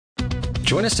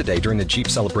Join us today during the Jeep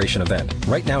Celebration event.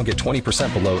 Right now, get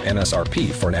 20% below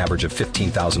MSRP for an average of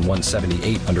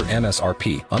 $15,178 under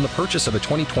MSRP on the purchase of a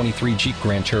 2023 Jeep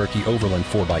Grand Cherokee Overland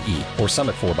 4xE or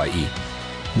Summit 4xE.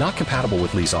 Not compatible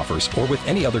with lease offers or with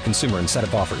any other consumer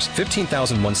incentive offers.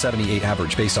 $15,178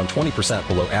 average based on 20%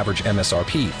 below average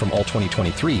MSRP from all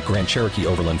 2023 Grand Cherokee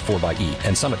Overland 4xE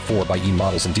and Summit 4xE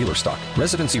models in dealer stock.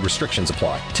 Residency restrictions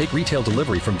apply. Take retail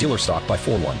delivery from dealer stock by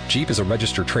 4/1. Jeep is a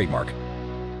registered trademark.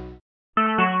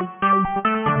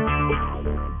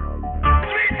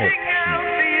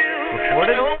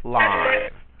 Recorded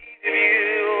live.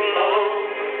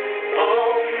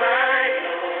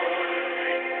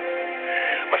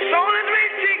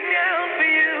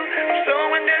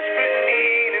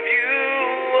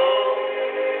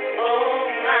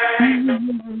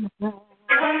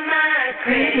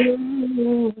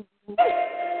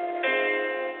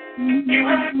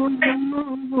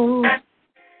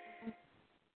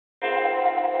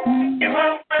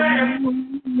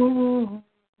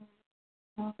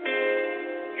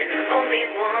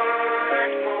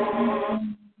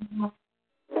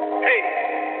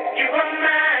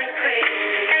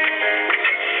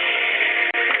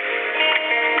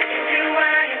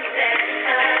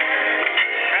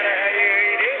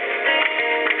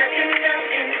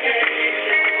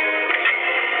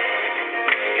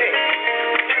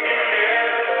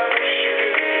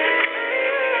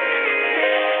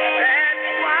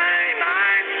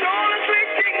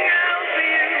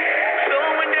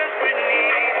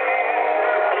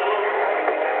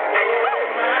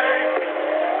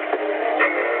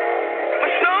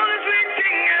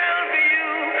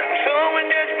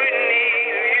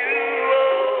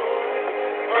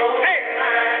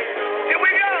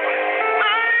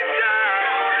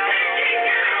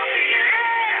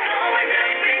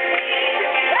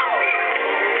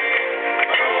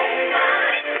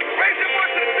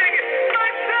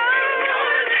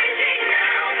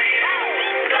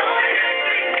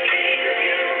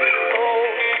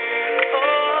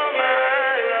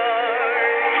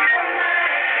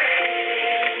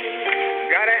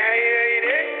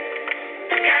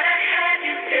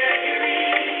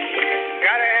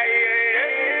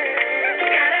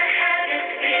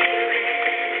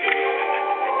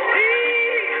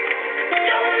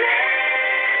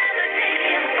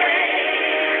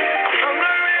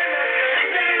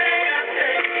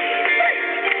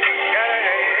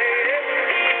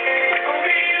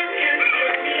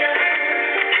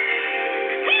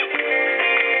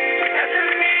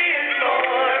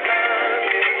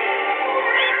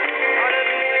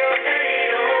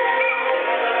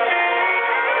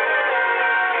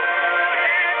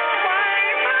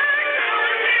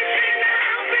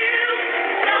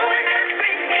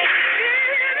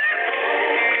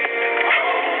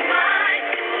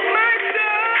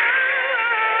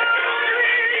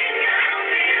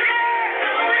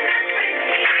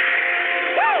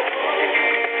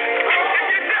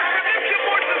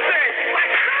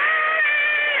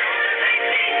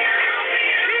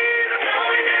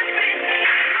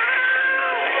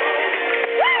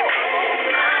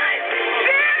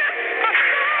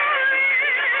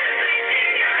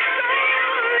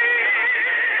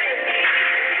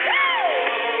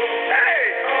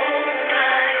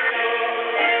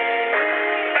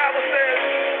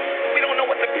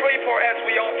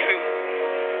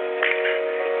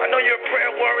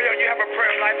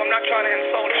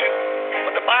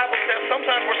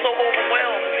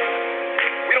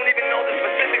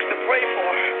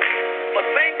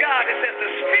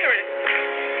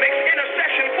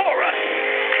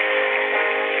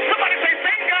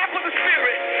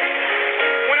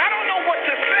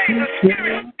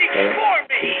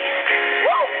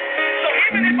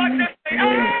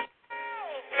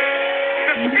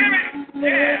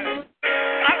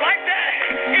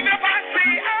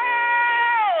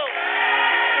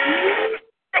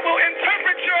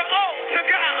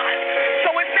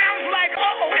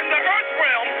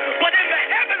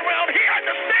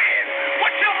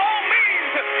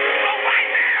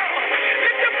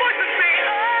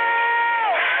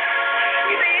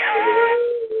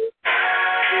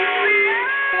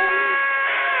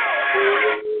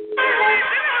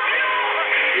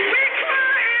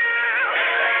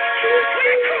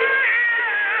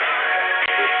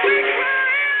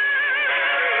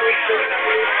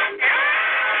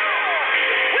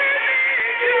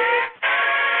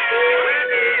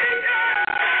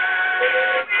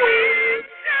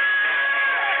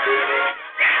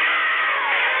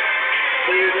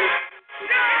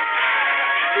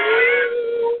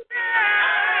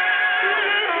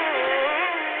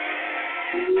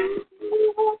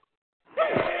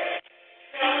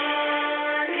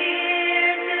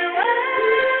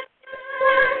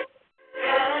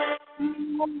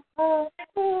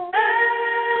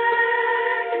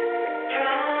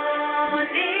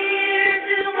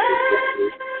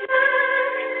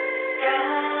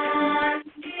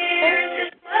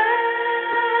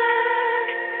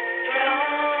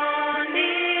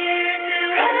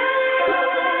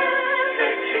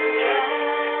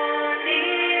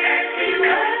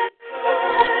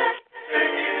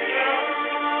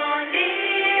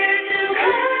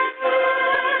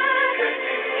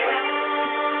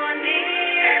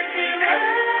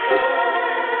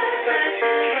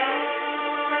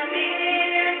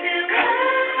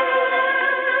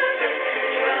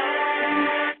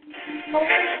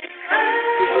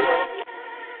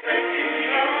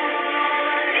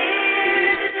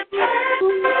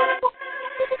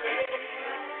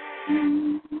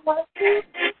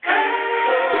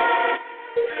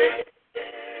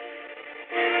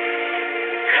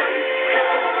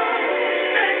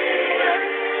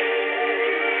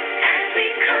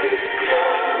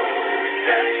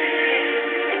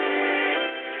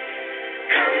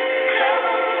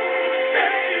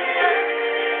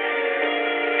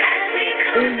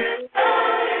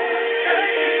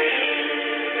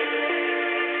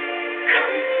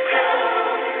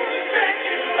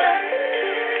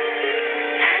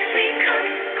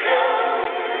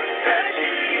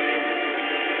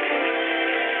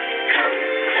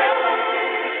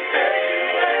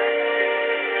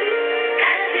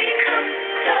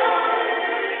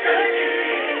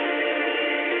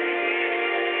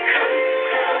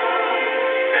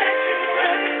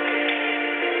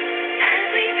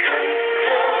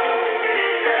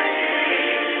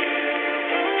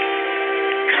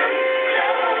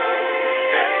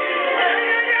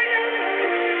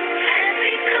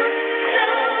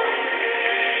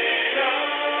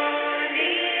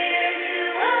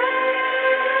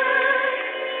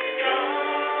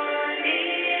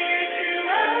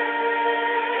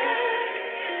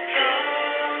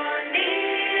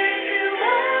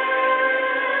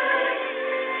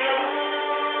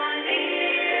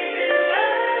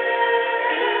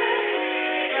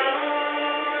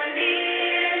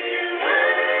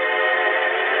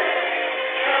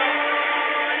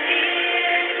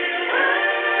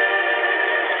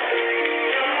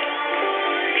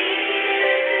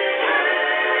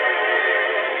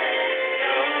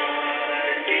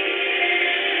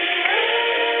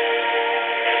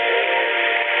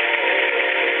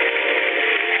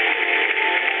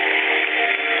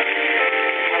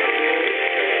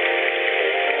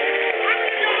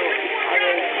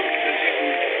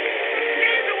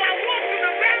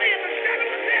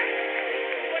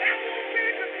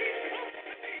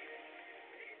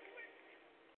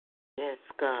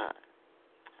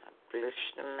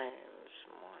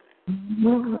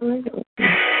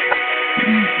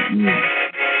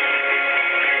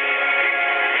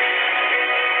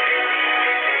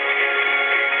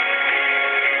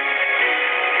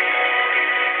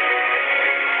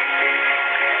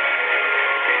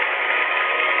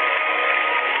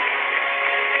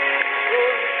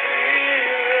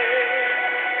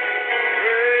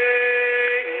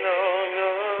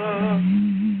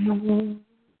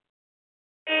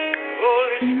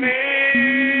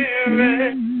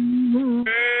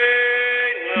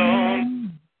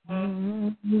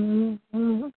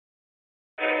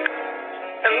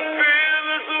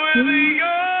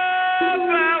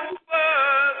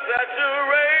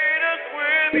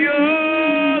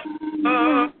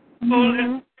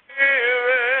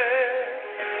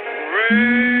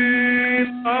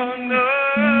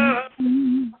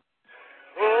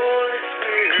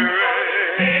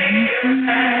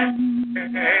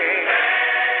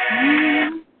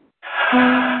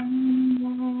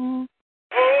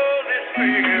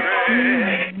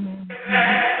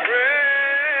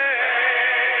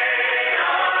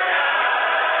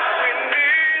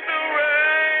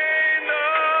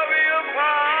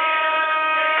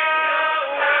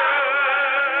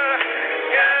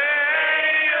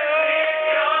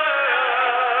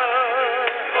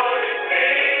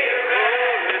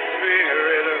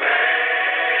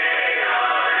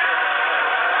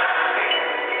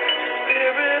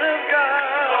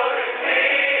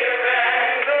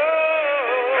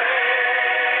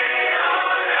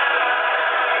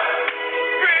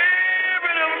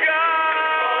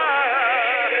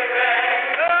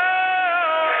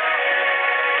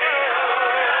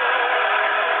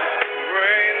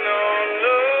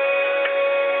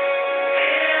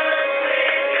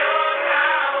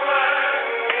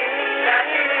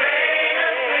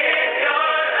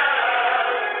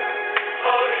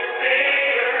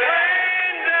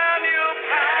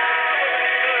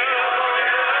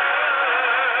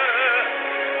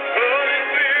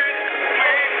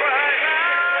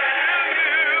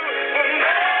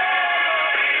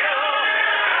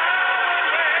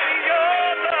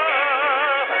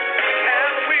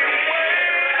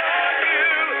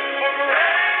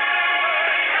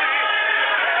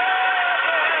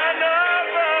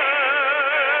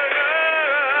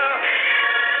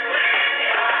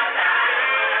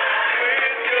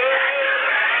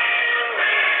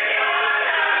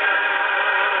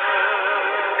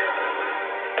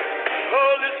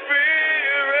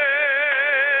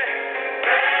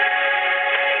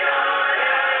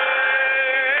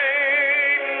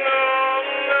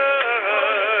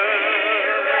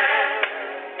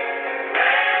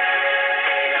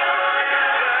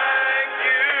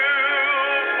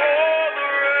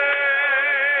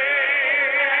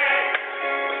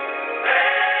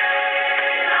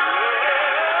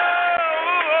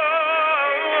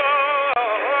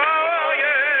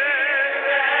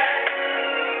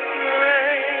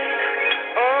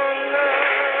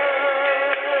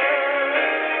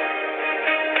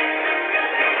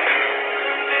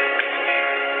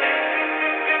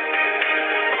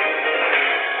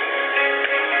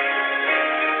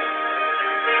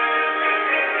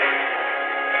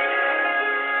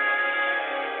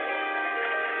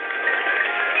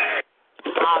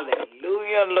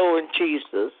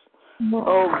 Jesus.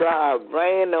 Oh, God,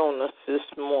 rain on us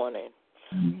this morning.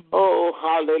 Oh,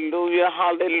 hallelujah,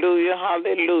 hallelujah,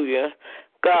 hallelujah.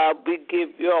 God, we give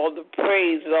you all the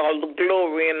praise, all the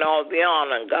glory, and all the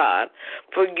honor, God.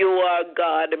 For you are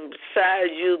God, and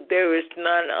besides you, there is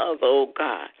none other, oh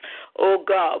God. Oh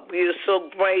God, we are so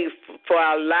grateful for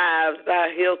our lives, our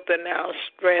health, and our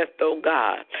strength, oh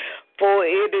God. For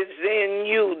it is in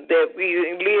you that we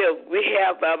live. We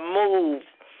have our movement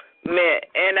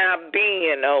and our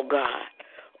being, oh God.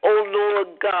 Oh,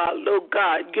 Lord God,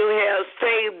 you have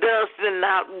saved us and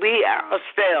not we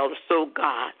ourselves, oh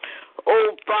God.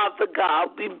 Oh, Father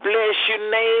God, we bless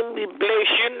your name. We bless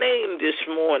your name this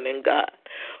morning, God.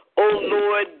 Oh,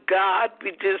 Lord God,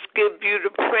 we just give you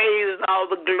the praise, all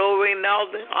the glory, and all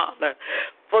the honor.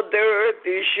 For the earth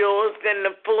is yours and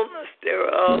the fullness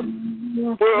thereof,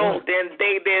 world and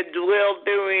they that dwell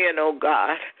therein, oh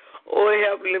God. Oh,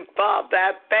 Heavenly Father,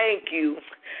 I thank you.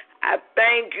 I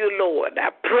thank you, Lord. I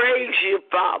praise you,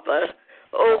 Father.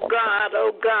 Oh, God,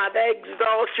 I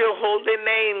exalt your holy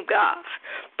name, God.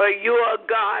 For you are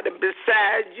God, and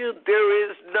besides you, there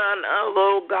is none other,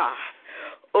 oh God.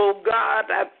 Oh,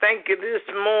 God, I thank you this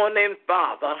morning,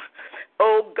 Father.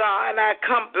 Oh, God, I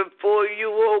come before you,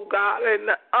 oh, God, in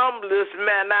the humblest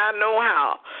manner I know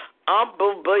how.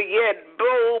 Humble, but yet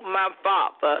bold, my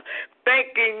Father.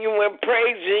 Thanking you and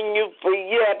praising you for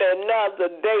yet another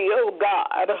day, oh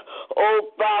God.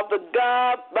 Oh, Father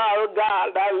God,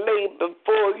 I lay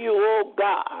before you, oh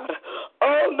God.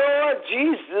 Oh, Lord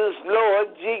Jesus.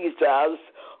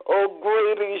 Oh,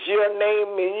 great is your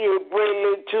name, and you're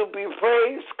greatly to be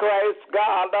praised, Christ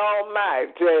God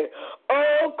Almighty.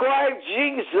 Oh, Christ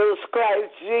Jesus.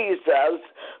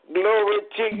 Glory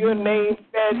to your name,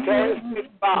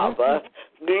 fantastic Father.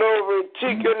 Glory to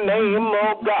your name,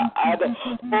 oh God.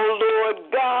 Oh, Lord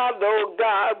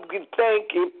God, we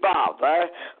thank you, Father.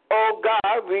 Oh,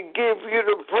 God, we give you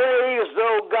the praise,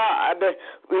 oh, God.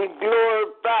 We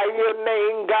glorify your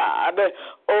name, God.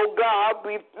 Oh, God,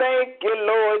 we thank you,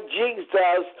 Lord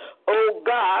Jesus. Oh,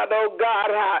 God,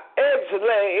 how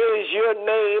excellent is your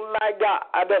name, my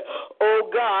God. Oh,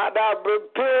 God, I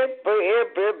repent for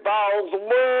every false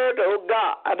word, oh,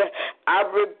 God. I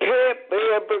repent for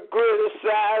every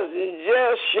criticizing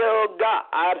gesture, oh,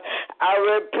 God. I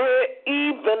repent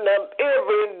even of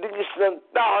every indecent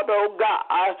thought, oh,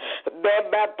 God, that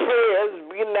my prayers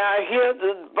be not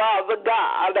hindered, Father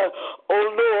God. Oh,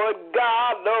 Lord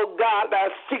God, I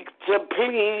seek to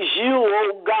please you,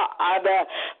 oh, God.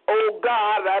 Oh,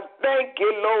 God, I thank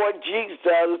you, Lord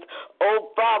Jesus.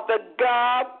 Oh, Father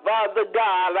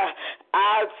God,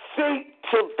 I seek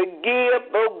to forgive,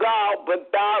 oh, God,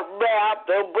 without wrath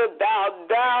and without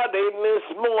doubting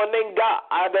this morning,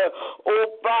 God. Oh,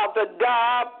 Father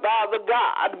God,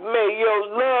 may your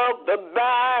love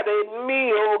abide in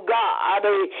me, oh, God,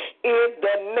 in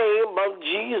the name of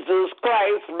Jesus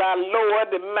Christ, my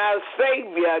Lord and my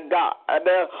Savior, God.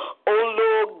 Oh,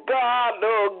 Lord God,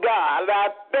 I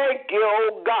thank you,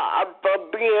 oh, God, for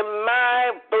being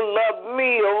mindful of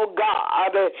me, oh,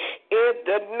 God, in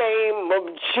the name of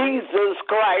Jesus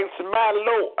Christ, my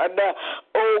Lord.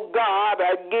 Oh, God,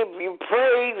 I give you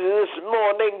praise this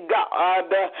morning,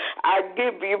 God. I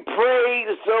give you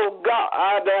praise, oh,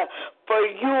 God, for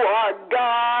you are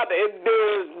God and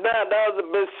there is none other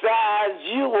besides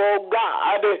you, oh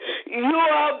God. You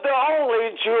are the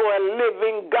only true and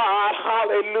living God.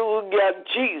 Hallelujah,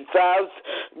 Jesus.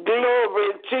 Glory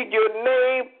to your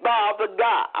name, Father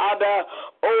God.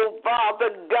 Oh,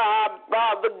 Father God,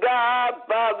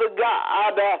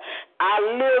 I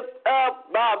lift up,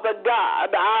 Father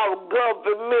God, our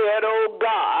government, oh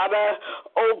God.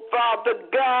 Oh, Father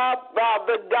God,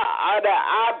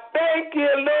 I thank you,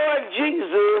 Lord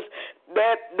Jesus,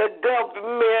 that the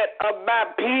government of my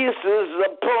peace is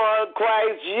upon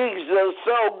Christ Jesus,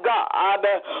 oh God.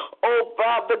 Oh,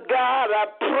 Father God, I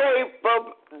pray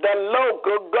for the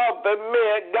local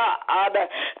government, God.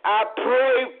 I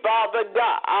pray, Father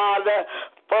God,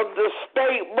 for the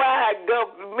statewide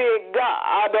government,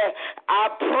 God. I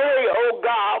pray, oh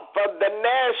God, for the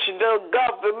national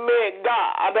government,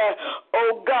 God.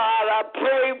 Oh God, I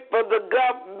pray for the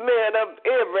government of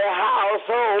every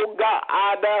household, God.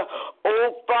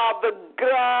 Oh Father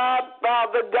God,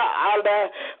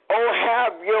 oh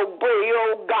have your way,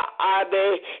 oh God,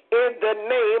 in the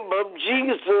name of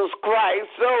Jesus Christ,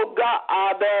 oh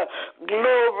God.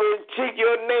 Glory to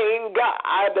your name,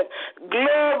 God.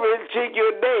 Glory to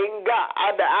your name,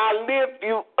 God. I lift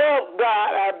you up,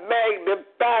 God. I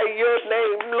magnify your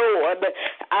name, Lord.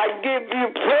 I give you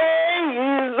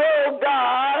praise, oh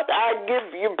God. I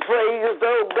give you praise,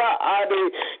 oh God.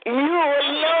 You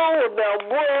alone are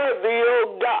worthy,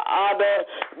 oh God.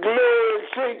 Glory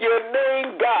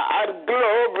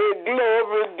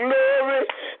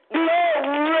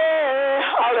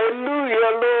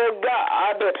Lord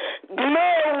God.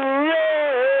 Glory,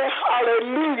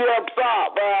 hallelujah,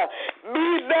 Father. Be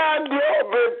thou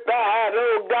glorified,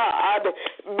 oh God.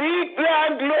 Be thou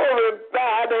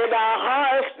glorified in our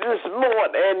hearts this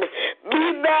morning. Be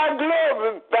thou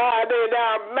glorified in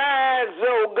our minds,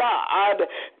 oh God.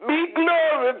 Be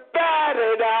glorified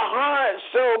in our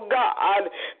hearts, oh God.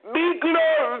 Be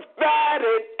glorified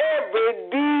in every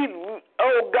deed,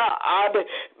 oh God.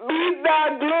 Be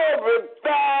thou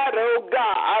glorified, oh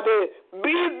God.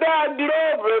 Be thou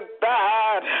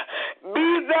glorified. Be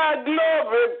thou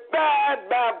glorified,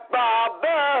 my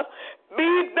Father. Be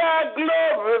thou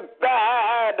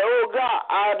glorified, oh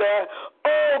God.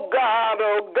 Oh God,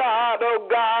 oh God, oh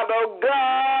God, oh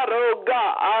God, oh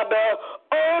God.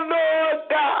 Oh Lord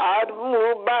God,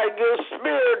 move by your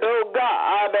Spirit, oh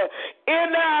God,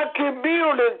 in our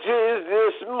communities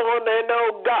this morning,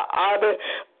 oh God.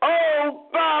 Oh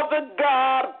Father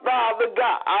God, Father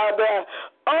God.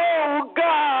 Oh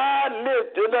God,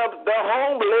 lifting up the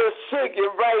homeless,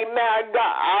 singing right now,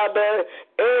 God.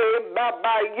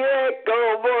 Baba Yeko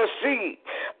Mosi.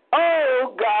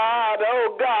 Oh God,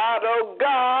 oh God, oh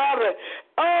God.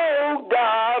 Oh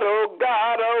God, oh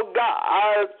God, oh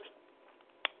God.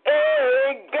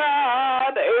 Hey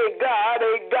God, hey God,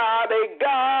 hey God, hey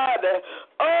God.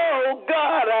 Oh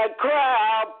God, I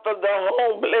cry out for the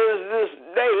homeless this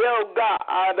day, oh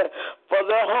God. For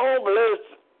the homeless,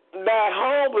 that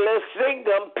homeless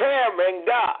single parent,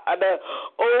 God.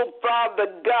 Oh, Father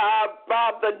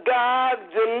God,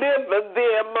 deliver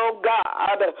them, oh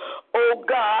God. Oh,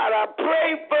 God, I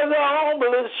pray for the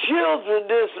homeless children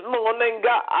this morning,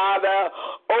 God.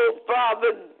 Oh,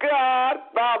 Father God,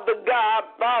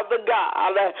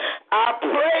 I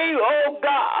pray, oh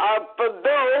God, for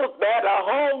those that are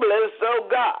homeless, oh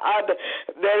God,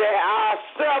 that are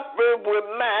suffering with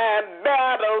mind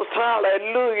battles,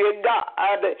 hallelujah,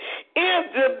 God.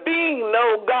 Intervene,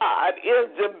 oh God,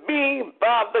 intervene,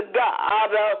 Father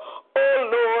God. Oh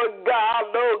Lord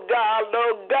God, oh God,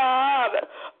 oh God.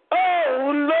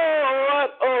 Oh Lord,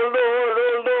 oh Lord,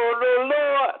 oh Lord, oh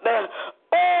Lord.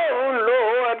 Oh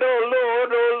Lord, oh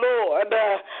Lord, oh Lord.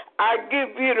 I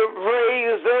give you the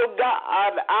praise, oh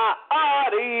God. I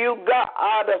honor you,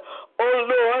 God. Oh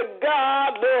Lord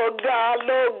God, Lord God,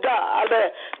 Lord God.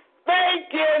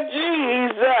 Thank you,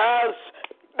 Jesus.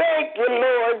 Thank you,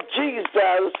 Lord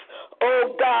Jesus.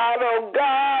 Oh God, oh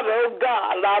God, oh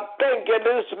God. I thank you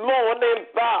this morning,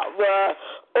 Father.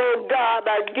 Oh God,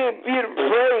 I give you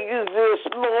praise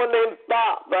this morning,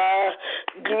 Father.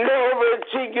 Glory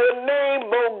to your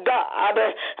name, oh God.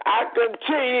 I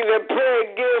continue to pray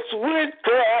against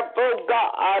witchcraft, oh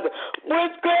God.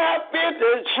 Witchcraft in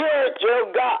the church,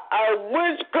 oh God.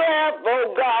 Witchcraft,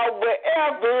 oh God,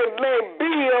 wherever it may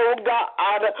be, oh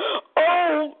God.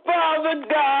 Oh Father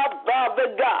God,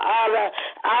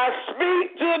 I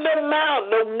speak to the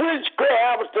mountain of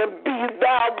witchcraft to be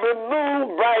thou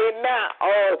removed right now.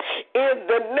 In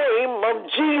the name of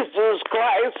Jesus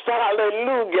Christ,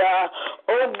 hallelujah.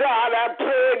 Oh God, I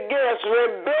pray against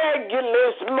rebellion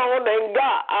this morning,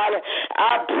 God.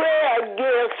 I pray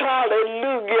against,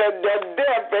 hallelujah, the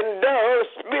deaf and dumb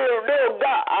spirit, oh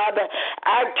God.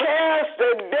 I cast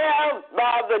it down,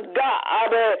 Father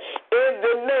God, in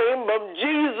the name of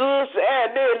Jesus,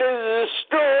 and it is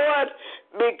destroyed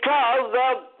because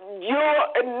of your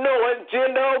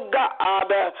anointing, oh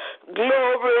God.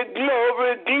 Glory,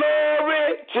 glory, glory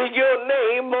to your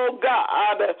name, oh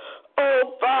God. Oh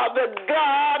Father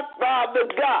God,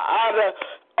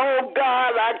 oh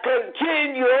God, I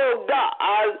continue, oh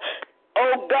God.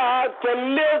 Oh God, to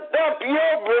lift up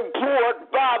your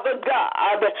report, Father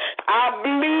God. I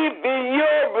believe in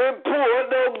your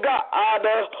report, oh God.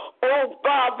 Oh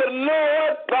Father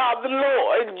Lord,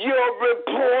 your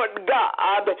report,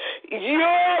 God.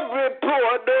 Your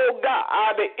report, oh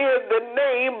God, in the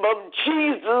name of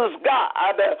Jesus,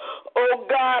 God. Oh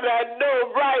God, I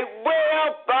know right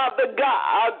well, Father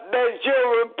God, that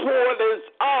your report is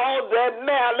all that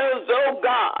matters, oh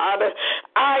God.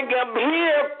 I am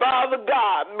here, Father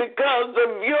God, because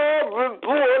of your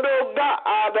report, oh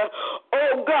God.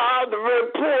 Oh God, the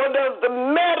report of the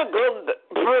medical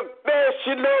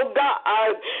professional,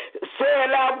 God,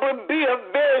 said I would be a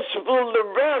vegetable the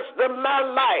rest of my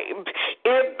life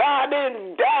if I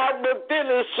didn't die within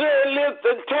a certain length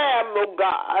of time, oh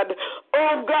God.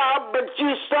 Oh God, but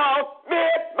you saw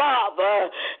fit, Father,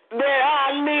 that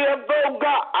I live, oh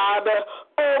God.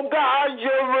 Oh God,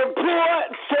 your report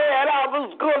said I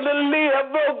was going to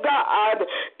live, oh God.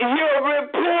 Your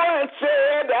report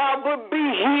said I would be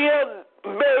healed,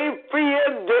 made free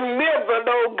and delivered,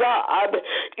 oh God.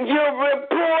 Your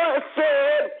report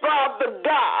said, Father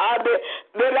God,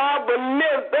 that I will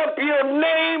lift up your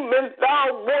name in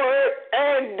thought, word,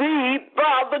 and deed,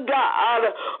 Father God.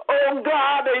 Oh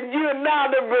God, and you're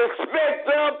not a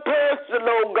respecter of person,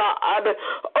 oh God.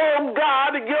 Oh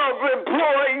God, your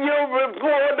report,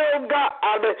 oh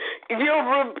God, your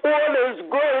report is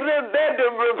greater than the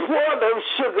report of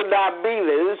sugar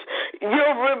diabetes.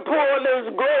 Your report is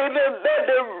greater than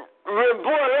the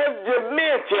report of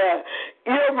dementia.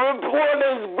 Your report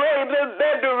is greater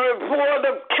than the report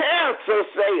of cancer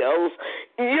cells.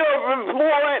 Your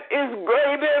report is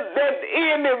greater than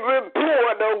any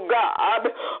report, oh God.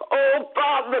 Oh,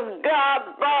 Father God,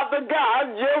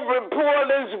 your report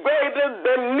is greater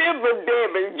than liver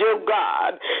damage, oh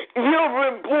God. Your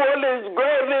report is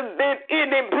greater than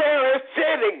any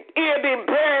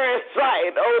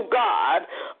parasite, oh God.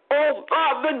 Oh,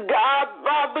 Father God,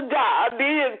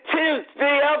 the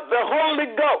intensity of the Holy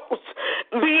Ghost,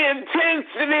 the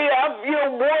intensity of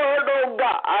your word, oh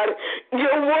God,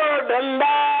 your word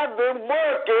alive and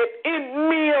working in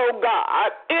me, oh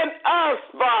God, in us,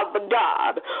 Father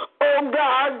God. Oh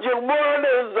God, your word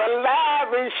is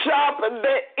alive and sharper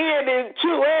than any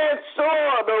two-edged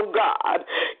sword, oh God.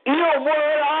 Your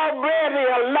word already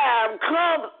alive,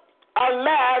 come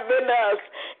alive in us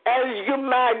as you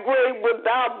migrate with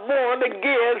our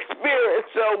born-again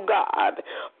spirits, oh God.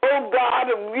 Oh God,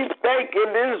 and we thank you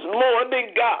this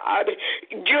morning, God.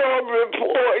 Your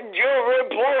report,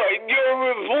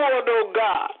 oh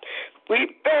God. We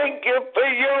thank you for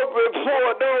your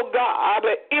report, oh God,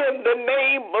 in the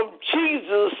name of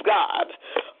Jesus, God.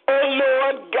 Oh,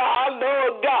 Lord God,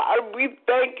 we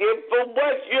thank you for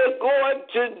what you're going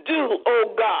to do,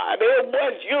 oh God, and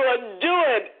what you're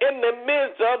doing in the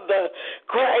midst of the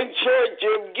Christ Church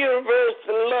of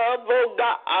Universal Love, oh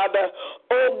God.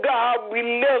 Oh God, we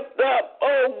lift up,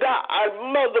 oh God,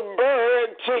 Mother Bird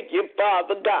to you,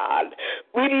 Father God.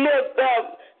 We lift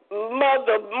up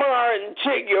Mother Martin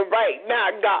to you right now,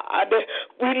 God.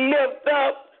 We lift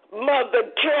up Mother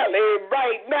Kelly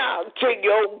right now to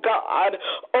you, God.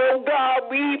 Oh, God,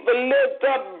 we even lift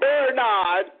up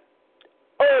Bernard,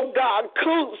 oh, God,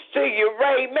 Coots to you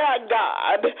right now,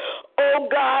 God. Oh,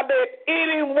 God, and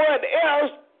anyone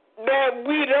else that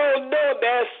we don't know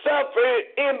that suffered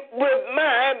with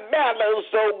mind matters,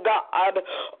 oh, God.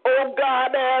 Oh,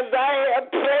 God, as I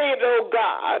have prayed, oh,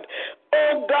 God.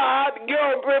 Oh, God,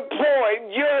 your report,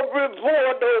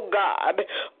 oh, God.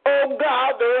 Oh,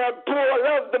 God, the report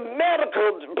of the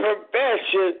medical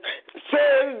profession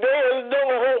says there is no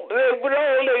hope. They would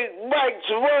only wax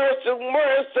worse and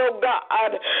worse, oh,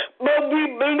 God. But we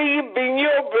believe in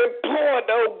your report,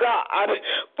 oh, God.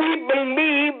 We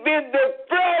believe in the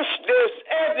freshness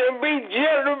and the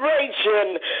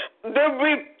regeneration, the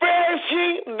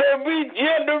refreshing, the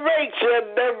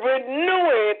regeneration, the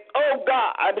renewing, oh,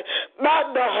 God, by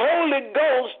the Holy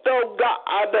Ghost, oh,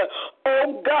 God.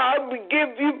 Oh, God, we give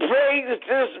you praise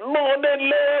this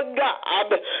morning, Lord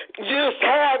God. Just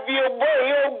have your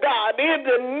way, oh God, in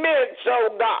the midst, oh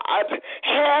God.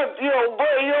 Have your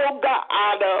way, oh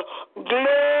God.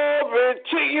 Glory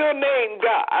to your name,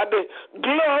 God.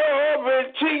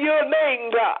 Glory to your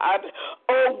name, God.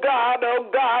 Oh God, oh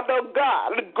God, oh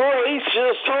God.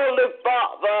 Gracious Holy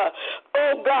Father.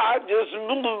 Oh God, just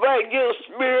move by your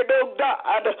spirit, oh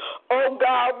God. Oh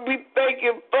God, we thank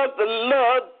you for the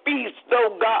love feast,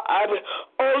 oh God.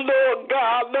 Oh Lord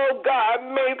God,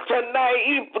 may tonight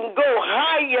even go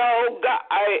higher, oh God.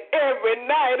 Every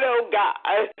night, oh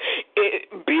God.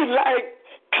 It be like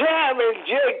climbing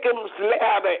Jacob's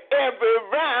ladder. Every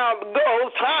round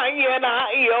goes higher and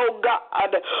higher, oh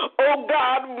God. Oh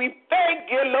God, we thank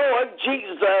you, Lord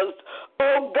Jesus.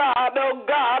 Oh God, oh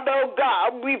God, oh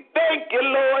God, we thank you,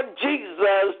 Lord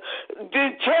Jesus,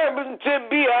 determined to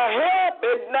be a help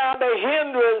and not a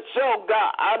hindrance, oh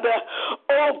God.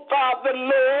 Oh Father,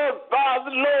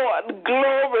 Lord,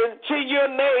 glory to your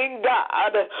name,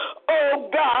 God. Oh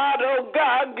God,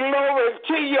 glory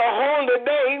to your holy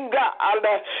name, God.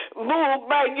 Move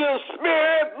by your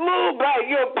spirit, move by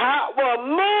your power,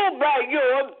 move by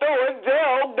your authority,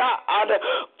 oh God.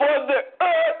 For the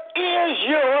earth is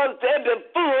yours and the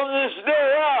fullness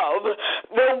thereof,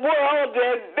 the world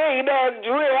and they that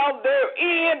dwell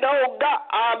therein, oh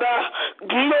God.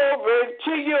 Glory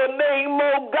to your name,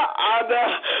 oh God.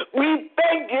 We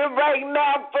thank you right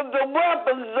now for the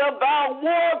weapons of our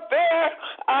warfare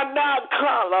are not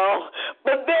carnal,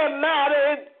 but they're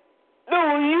mighty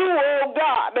through you, oh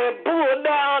God, and pull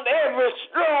down every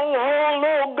stronghold,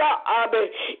 oh God,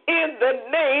 in the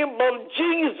name of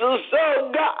Jesus,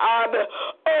 oh God.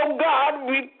 Oh God,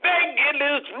 we thank you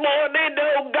this morning,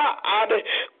 oh God.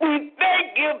 We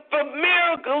thank you for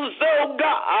miracles, oh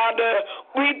God.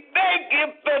 We thank you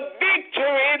for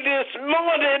victory this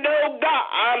morning, oh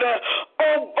God.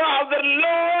 Oh, Father,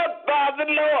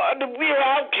 Lord, we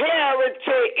have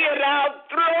clarity in our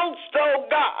throats, oh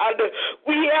God.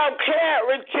 We have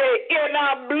clarity in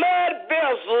our blood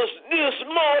vessels this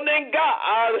morning,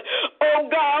 God. Oh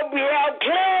God, we have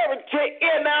clarity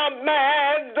in our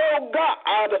minds, oh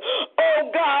God.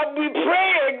 Oh God, we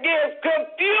pray against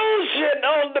confusion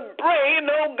on the brain,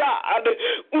 oh God.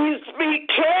 We speak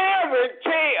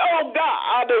clarity, oh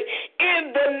God,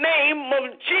 in the name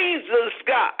of Jesus,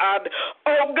 God.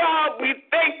 Oh God, we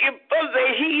thank you for the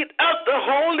heat of the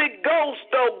Holy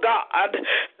Ghost, oh God.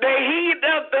 The heat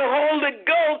of the Holy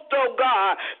Ghost, oh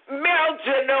God,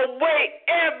 melting away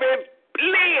every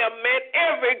limb and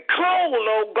every coal,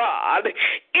 oh God,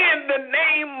 in the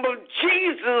name of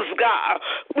Jesus, God.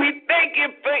 We thank you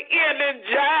for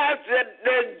energizing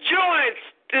the joints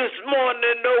this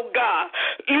morning, oh God,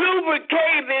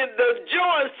 lubricating the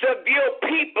joints of your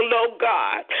people, oh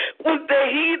God, with the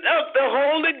heat of the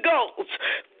Holy Ghost.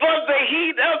 For the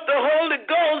heat of the Holy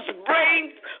Ghost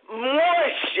brings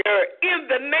moisture in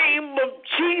the name of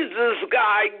Jesus,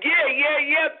 God.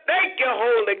 Yeah. Thank you,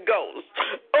 Holy Ghost.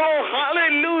 Oh,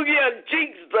 hallelujah,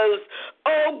 Jesus.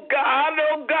 Oh, God,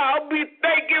 we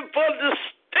thank you for the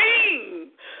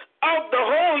steam of the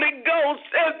Holy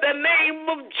Ghost in the name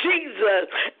of Jesus.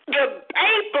 The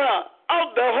vapor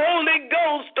of the Holy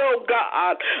Ghost, oh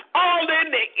God, all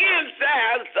in the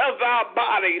insides of our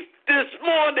bodies this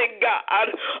morning,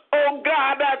 God. Oh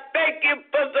God, I thank you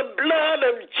for the blood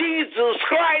of Jesus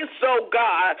Christ, oh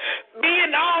God,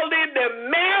 being all in the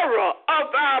marrow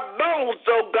of our bones,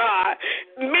 oh God,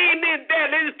 meaning that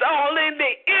it's all in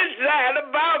the inside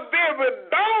of our very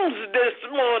bones this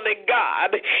morning,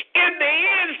 God, in the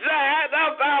inside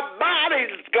of our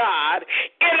bodies, God,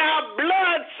 in our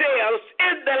blood cells,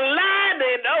 in the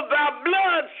lining of our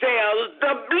blood cells,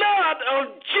 the blood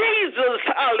of Jesus,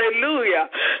 hallelujah,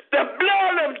 the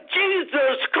blood of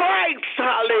Jesus Christ,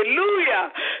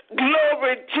 hallelujah.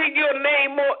 Glory to your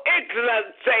name, O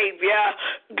excellent Savior.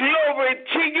 Glory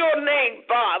to your name,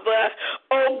 Father.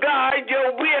 Oh God,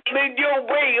 your will in your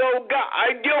way, oh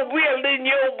God, your will in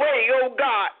your way, oh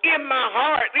God, in my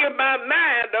heart, in my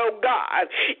mind, oh God,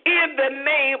 in the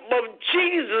name of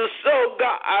Jesus, oh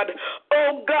God.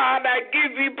 Oh God, I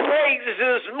give you praise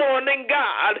this morning,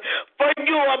 God, for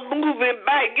you are moving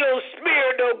by your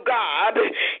spirit, oh God.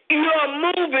 You are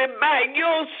moving by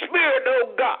your spirit,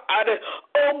 oh God.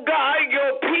 Oh God,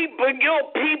 your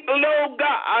people, oh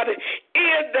God,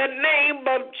 in the name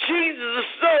of Jesus,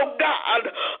 oh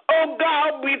God. Oh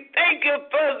God, we thank you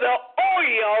for the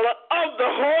oil of the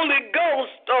Holy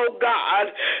Ghost, oh God,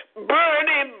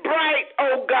 burning bright,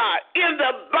 oh God, in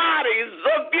the bodies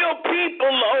of your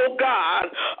people, oh God,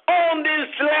 on this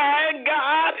land,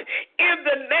 God, in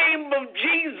the name of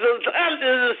Jesus,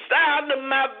 under the sound of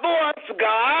my voice,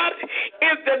 God,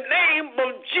 in the name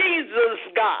of Jesus,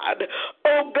 God.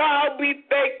 Oh God, we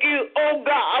thank you, oh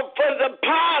God, for the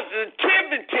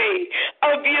positivity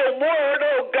of your word,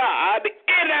 oh God,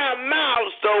 in our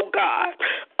mouths, oh God.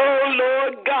 Oh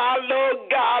Lord God,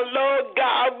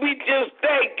 we just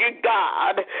thank you,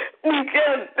 God. We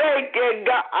just thank you,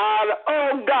 God.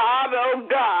 Oh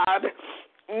God.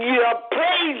 Your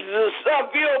praises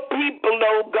of your people,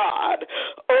 oh God.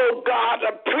 Oh God,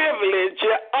 a privilege,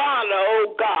 an honor,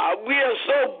 oh God. We are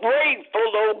so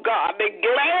grateful, oh God, and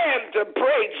glad to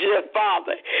praise you,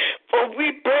 Father. For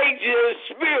we praise you in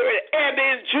spirit and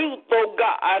in truth, oh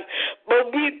God.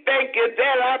 But we thank you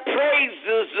that our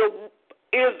praises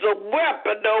is a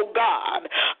weapon, oh God,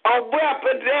 a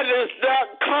weapon that is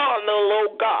not carnal,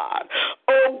 oh God.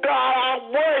 Oh God,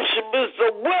 our worship is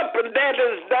a weapon that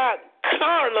is not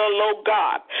carnal, oh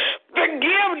God.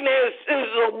 Forgiveness is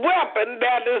a weapon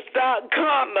that is not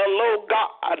carnal, oh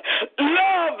God.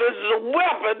 Love is a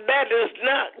weapon that is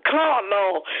not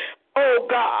carnal, oh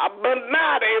God, but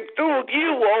mighty through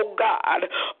you, oh God.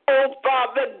 Oh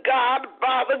Father God,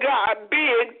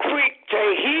 being quick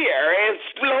to hear and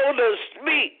slow to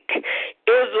speak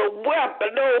is a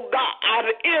weapon, oh God,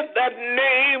 in the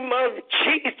name of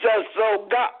Jesus, oh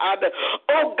God.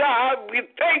 Oh God, we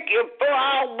thank you for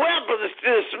our weapons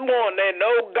this morning,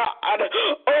 oh God.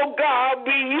 Oh God,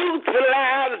 we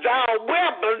utilize our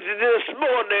weapons this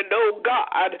morning, oh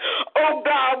God. Oh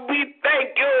God, we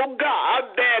thank you, oh God,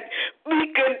 that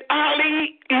we can,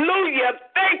 hallelujah,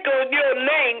 thank on your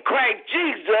name, Christ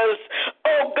Jesus.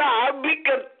 Oh God, we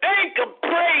can thank and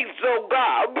praise, oh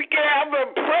God. We can have a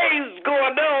praise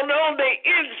going on the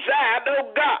inside,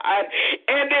 oh God.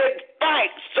 And it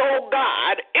fights, oh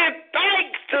God. It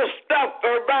fights the stuff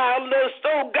around us,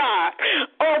 oh God.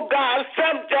 Oh God,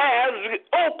 sometimes we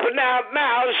open our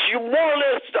mouths. You want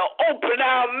us to open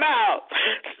our mouth.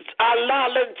 I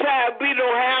lot of time we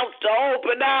don't have to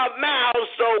open our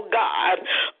mouths, oh God.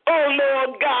 Oh,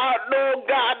 Lord God,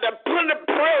 to put a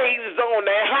praise on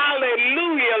it.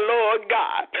 Hallelujah, Lord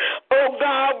God. Oh,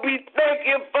 God, we thank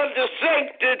you for the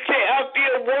sanctity of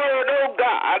your word, oh,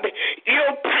 God,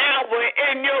 your power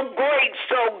and your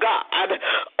grace, oh, God.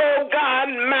 Oh, God,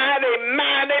 mighty,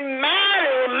 mighty,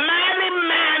 mighty, mighty,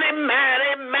 mighty,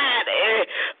 mighty, mighty.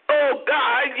 Oh,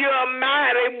 God, you're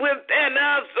mighty within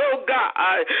us, oh,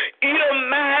 God. You're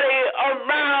mighty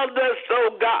around us,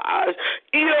 oh, God.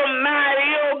 You're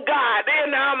mighty, oh, God,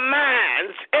 in our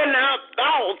minds, in our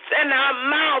thoughts, in our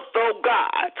mouth, oh,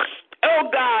 God. Oh,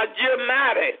 God, you're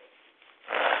mighty.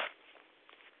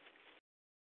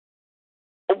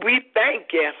 We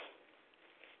thank you.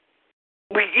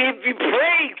 We give you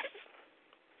praise.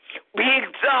 We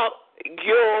exalt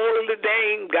your holy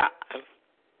name, God.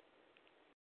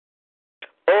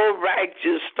 Oh,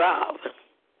 righteous Father.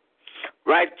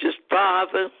 Righteous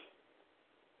Father.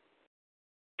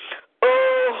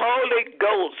 Oh, Holy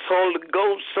Ghost, Holy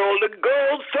Ghost, Holy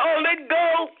Ghost, Holy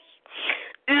Ghost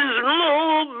is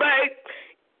moved by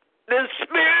the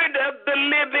Spirit of the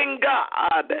living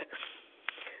God.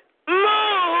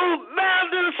 Moved by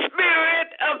the Spirit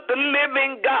of the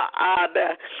living God.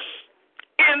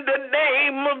 In the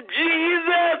name of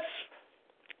Jesus.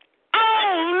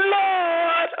 Oh,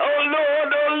 Lord, oh,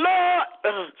 Lord, oh, Lord.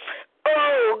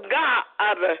 Oh, God.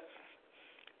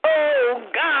 Oh,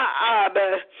 God.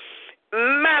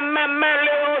 Mama,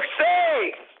 little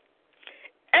say.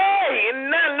 Hey,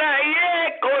 nana,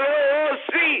 ye,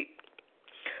 korosi.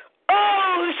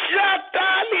 Oh,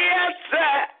 shataliasa.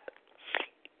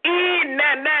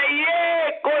 Nana,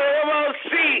 ye,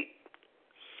 korosi.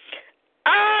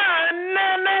 Ah,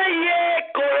 nana, ye,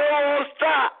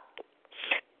 korosa.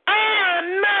 Ah,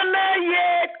 nana, ye,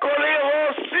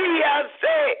 korosi, I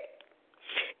say.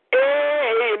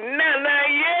 Hey, nana,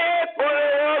 ye,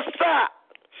 korosa.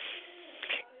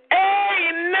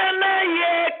 Hey, nana,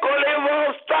 ye,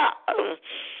 korosa.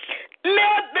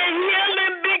 Let the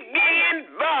healing begin,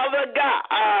 Father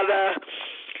God.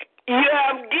 You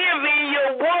have given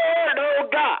your word, oh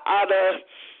God.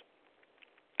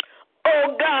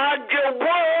 Oh God, your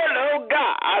word, oh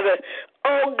God.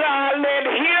 Oh God, let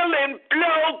healing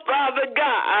flow, Father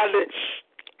God,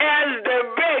 as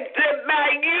directed by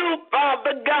you,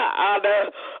 Father God.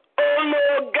 Oh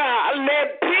Lord God,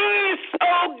 let peace,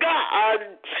 oh God,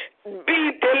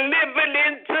 be delivered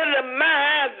into the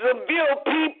minds of your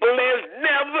people as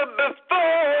never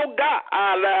before, oh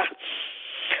God.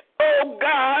 Oh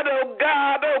God, oh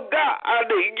God, oh God,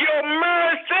 your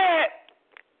mercy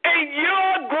and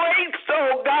your grace,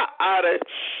 oh God,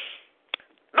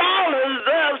 follows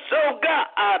us, oh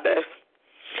God.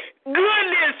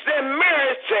 Goodness and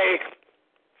mercy,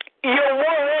 your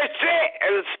word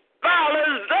says,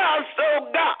 follows us,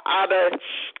 oh God.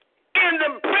 In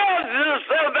the presence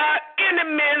of our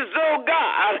enemies, oh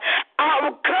God,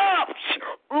 our cups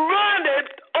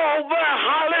runneth over,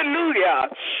 hallelujah.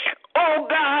 Oh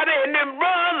God, and it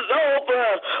runs over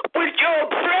with your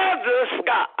presence,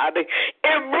 God. It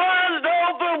runs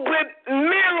over with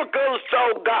miracles,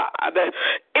 oh God.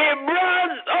 It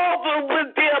runs over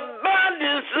with the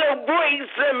abundance of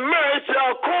grace and mercy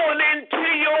according to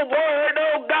your word,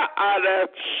 oh God.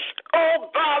 Oh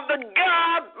Father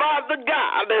God,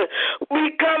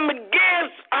 we come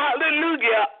against,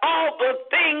 hallelujah, all the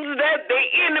things that the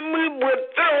enemy would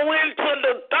throw into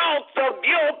the thoughts of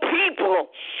your people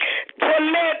to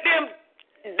let them,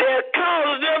 to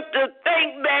cause them to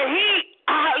think that he,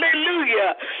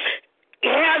 hallelujah,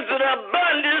 has an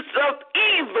abundance of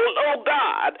evil, oh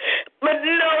God. But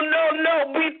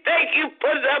no, we thank you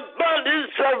for the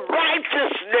abundance of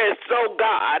righteousness, oh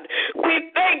God.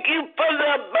 We thank you for the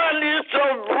abundance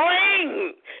of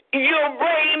reign, your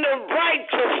reign of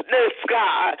righteousness,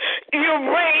 God. Your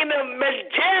reign of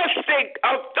majestic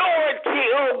authority,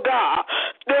 oh God.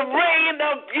 The reign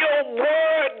of your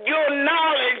word, your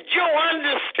knowledge, your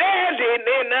understanding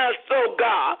in us, oh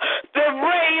God. The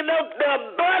reign of the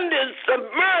abundance of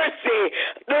mercy,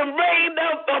 the reign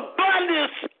of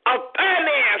abundance of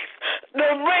finance,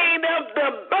 the reign of the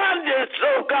abundance,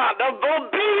 oh God, of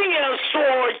obedience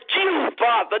towards you,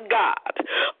 Father God.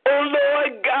 Oh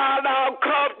Lord God, our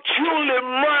cup truly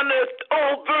runneth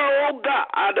over, oh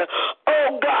God.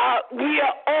 Oh God, we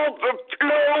are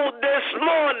overflowed this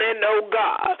morning, oh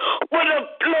God, with a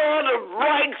flood of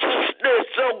righteousness,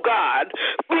 oh God.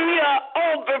 We are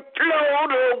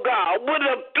overflowed, oh God, with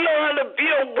a flood of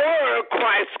your word,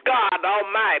 Christ God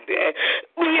Almighty.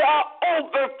 We are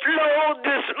overflowed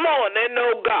this morning,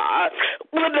 oh God,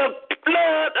 with a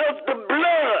flood of the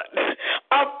blood,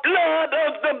 a flood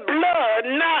of the blood,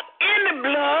 not any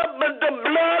blood, but the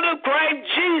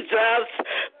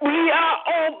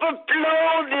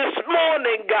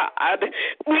God.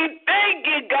 We thank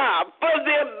you, God, for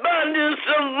the abundance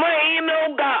of rain,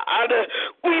 oh God.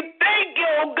 We thank you,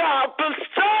 oh God, for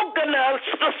soaking us,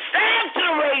 for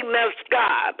saturating us,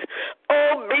 God.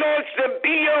 Oh, blessed be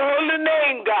your holy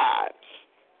name, God.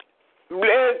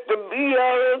 Blessed be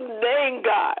your holy name,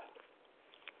 God.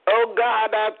 Oh,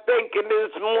 God, I thank you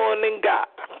this morning, God.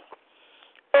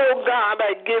 Oh, God,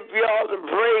 I give you all the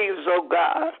praise, oh,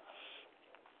 God.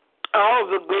 All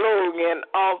the glory and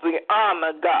all the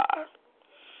honor, God.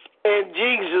 In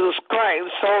Jesus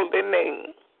Christ's holy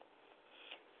name.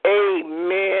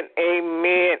 Amen,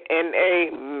 amen, and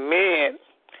amen.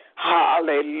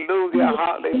 Hallelujah,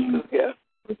 hallelujah.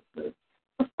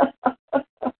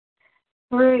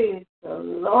 Praise the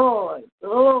Lord.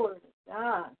 Glory to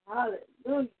God.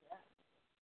 Hallelujah.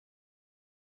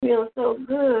 Feels so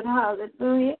good.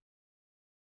 Hallelujah.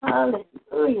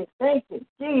 Hallelujah. Thank you,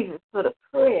 Jesus, for the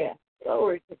prayer.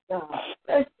 Glory to God.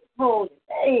 Bless your holy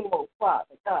name, oh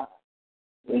Father God.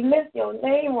 We lift your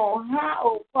name on high,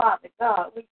 oh Father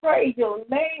God. We praise your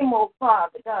name, oh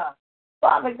Father God.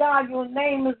 Father God, your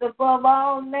name is above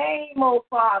all name, oh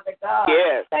Father God.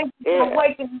 Yes. Thank you for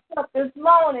waking us up this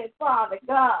morning, Father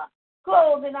God.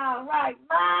 Closing our right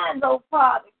minds, oh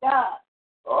Father God.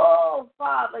 Oh,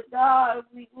 Father God,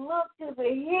 we look to the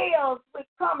hills which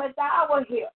cometh our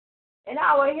help. And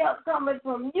our help cometh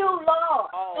from you,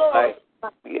 Lord. Right.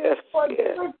 Yes, For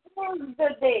yes. this is the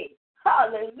day,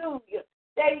 hallelujah,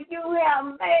 that you have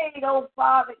made, oh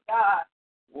Father God.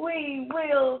 We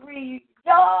will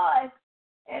rejoice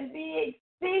and be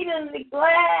exceedingly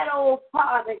glad, oh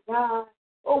Father God.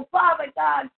 Oh Father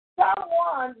God,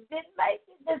 someone didn't make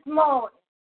it this morning.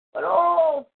 But,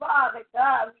 oh, Father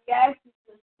God, we ask you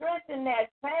to strengthen that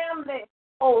family,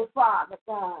 oh, Father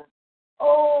God.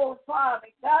 Oh, Father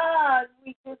God,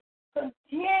 we just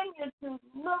continue to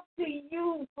look to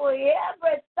you for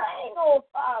everything, oh,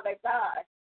 Father God,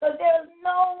 because there's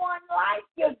no one like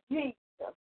you,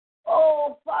 Jesus.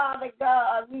 Oh, Father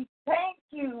God, we thank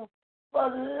you for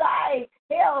life,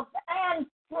 health, and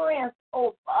strength,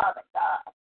 oh, Father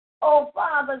God. Oh,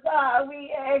 Father God,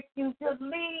 we ask you to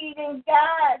lead and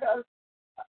guide us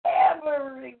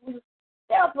every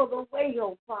step of the way,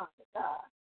 oh, Father God.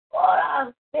 Order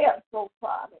our steps, oh,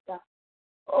 Father God.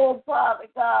 Oh, Father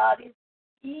God, it's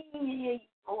easy,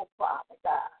 oh, Father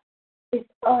God. It's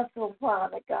us, oh,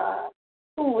 Father God,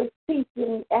 who is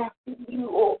seeking after you,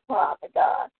 oh, Father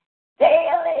God.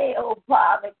 Daily, oh,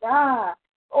 Father God.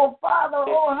 Oh, Father,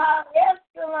 oh, how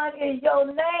excellent is your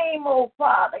name, oh,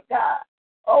 Father God.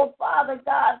 Oh, Father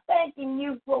God, thanking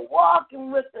you for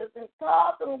walking with us and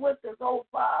talking with us, oh,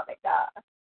 Father God.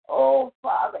 Oh,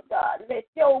 Father God, let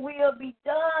your will be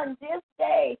done this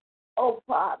day, oh,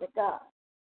 Father God.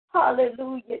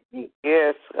 Hallelujah, Jesus.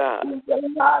 Yes, God.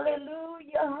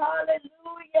 Hallelujah,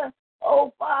 hallelujah.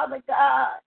 Oh, Father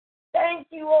God, thank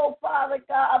you, oh, Father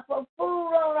God, for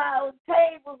food on our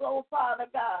tables, oh, Father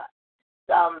God.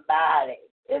 Somebody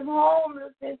is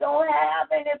homeless and don't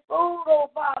have any food, oh,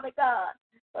 Father God.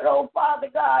 But, oh, Father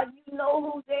God, you know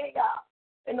who they are.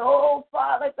 And, oh,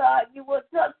 Father God, you will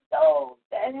touch those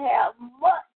that have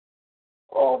much,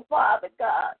 oh, Father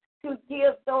God, to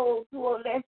give those who are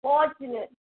less fortunate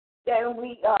than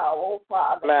we are, oh,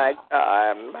 Father My God.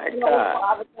 God, my Oh, God.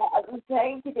 Father God, we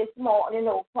thank you this morning,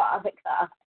 oh, Father God.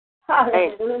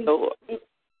 Hallelujah.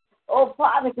 Oh,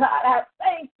 Father God, I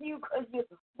thank you because you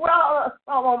brought us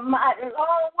from a mighty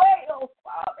long way, oh,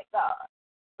 Father God.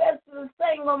 That's the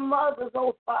single mothers,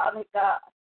 oh, Father God,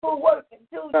 who working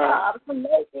 2 jobs to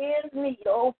make ends meet,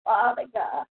 oh, Father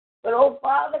God. But, oh,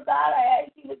 Father God, I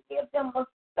ask you to give them a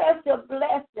special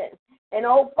blessing. And,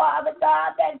 oh, Father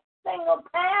God, that single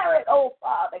parent, oh,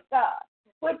 Father God,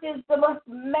 which is the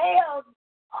male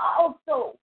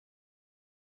also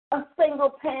a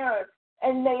single parent,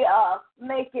 and they are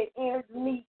making ends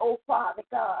meet, oh, Father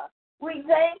God. We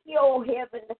thank you, oh,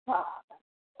 Heavenly Father.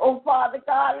 Oh, Father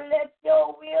God, let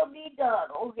your will be done,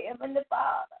 oh, Heavenly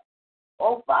Father.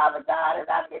 Oh, Father God, and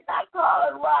I did not call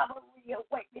it robbery of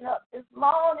waking up this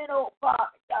morning, oh,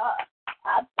 Father God.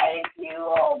 I thank you,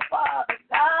 oh, Father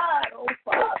God, oh,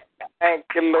 Father God. Thank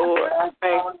you, Lord.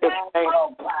 Thank you,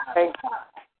 oh, Father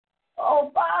God.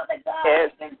 Oh, Father God,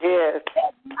 yes.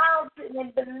 that mountain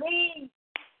and believe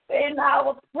in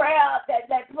our prayer,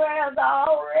 that prayers are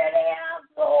already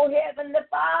answered, oh, Heavenly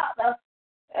Father.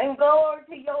 And glory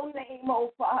to your name,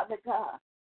 oh, Father God.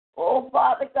 Oh,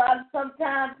 Father God,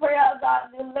 sometimes prayers are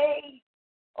delayed,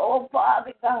 oh,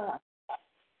 Father God.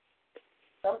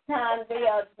 Sometimes they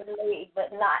are delayed,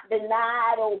 but not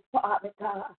denied, oh, Father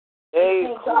God.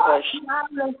 And God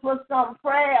smiling for some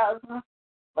prayers.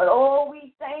 But, oh,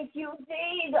 we thank you,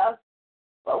 Jesus.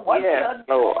 for what you're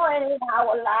doing in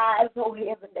our lives, oh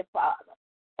Heavenly Father.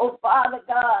 Oh Father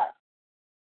God,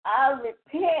 I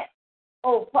repent,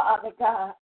 oh Father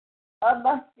God, of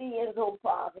my sins, oh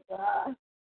Father God.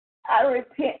 I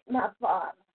repent, my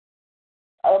Father,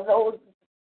 of those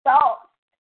thoughts,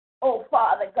 oh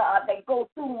Father God, that go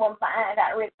through my mind.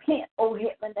 I repent, oh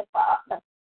Heavenly Father,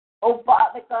 oh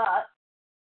Father God,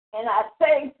 and I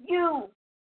thank you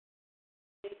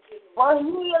for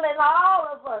healing all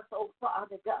of us, oh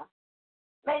Father God.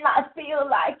 May not feel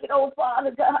like it, oh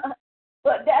Father God,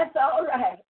 but that's all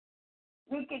right.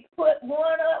 We can put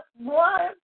one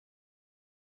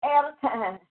at a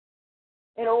time.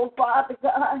 And oh Father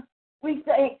God, we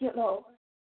thank you, Lord,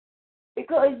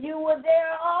 because you were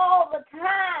there all the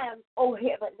time, oh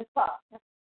Heavenly Father.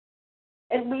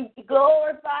 And we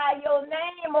glorify your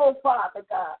name, oh Father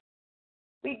God.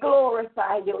 We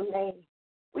glorify your name.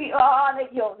 We honor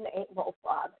your name, oh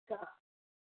Father God.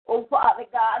 Oh Father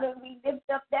God, and we lift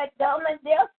up that dumb and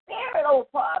deaf spirit, oh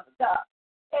Father God.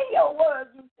 In your word,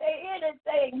 you say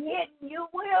anything hidden, you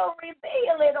will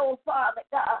reveal it, oh Father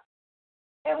God.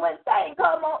 And when things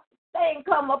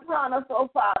come upon us, oh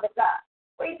Father God,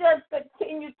 we just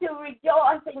continue to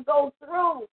rejoice and go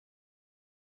through.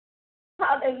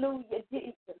 Hallelujah,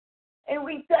 Jesus. And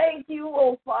we thank you,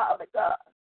 oh Father God,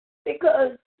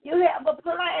 because you have a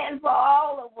plan for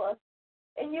all of us.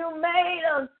 And you made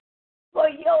us for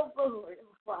your glory,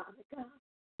 oh Father God.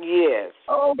 Yes.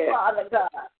 Oh, yes. Father God.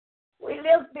 We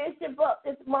lift Bishop up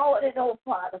this morning, oh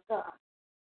Father God.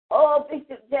 Oh,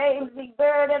 Bishop James B.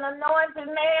 Bird, an anointed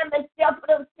man, the shepherd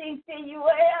of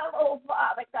CCUL, oh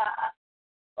Father God.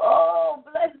 Oh,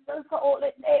 bless his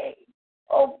holy name,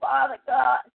 oh Father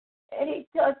God. And he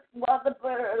touched Mother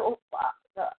Bird, oh Father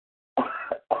God.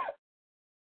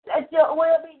 Let your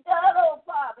will be done, oh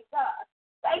Father God.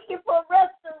 Thank you for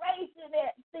restoration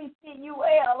at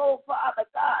CCUL, oh Father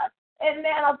God, and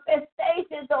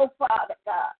manifestations, oh Father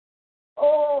God.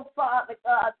 Oh Father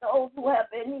God, those who have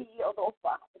been healed, oh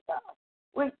Father God.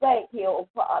 We thank you, oh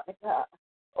Father God.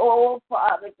 Oh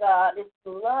Father God, it's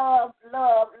love,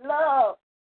 love, love.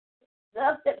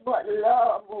 Nothing but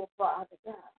love, oh Father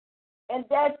God. And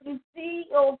that you see,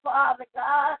 oh Father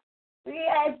God, we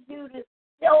ask you to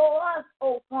show us,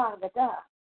 oh Father God.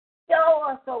 Show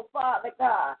us, oh Father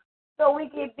God, so we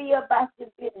can be about your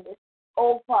business,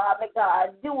 oh Father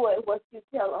God. Do it what you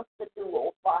tell us to do,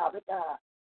 oh Father God.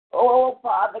 Oh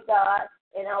Father God,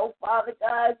 and oh Father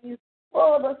God, you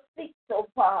pull the seats, oh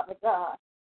Father God.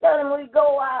 Then we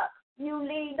go out, you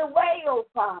lead the way, oh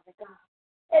Father God.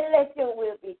 And let your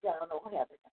will be done, oh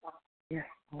Heavenly Father. Yes.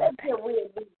 Let your will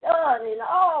be done in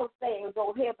all things,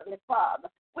 oh Heavenly Father.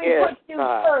 We Yes, put you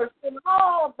God. first in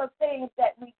all the things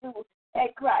that we do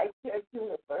at Christ Church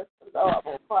Universal Love,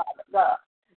 oh Father God.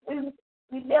 We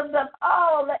lift up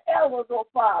all the elders, oh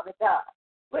Father God.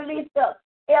 We lift up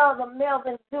Elder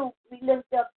Melvin Duke. We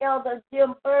lift up Elder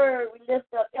Jim Bird. We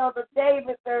lift up Elder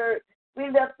David Bird. We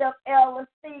lift up Elder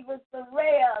Stephen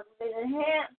Sorrell, the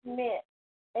enhancement,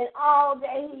 and all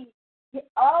that he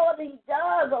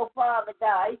does, oh Father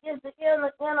God. He's just an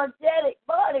energetic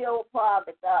body, oh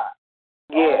Father God.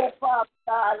 Yes. Oh Father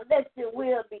God, let your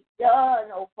will be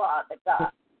done, oh Father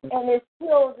God. And his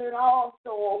children also,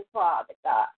 oh Father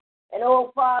God. And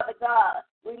oh Father God,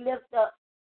 we lift up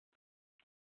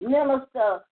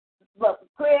Minister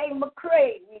Craig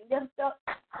McCrae. We lift up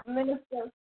Minister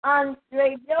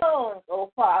Andre Jones,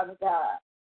 oh Father God.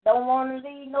 Don't want to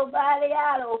leave nobody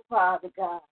out, oh Father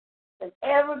God. Because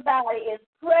everybody is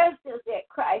precious at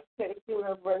Christ Church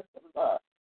Universal Love.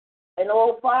 And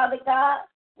oh Father God,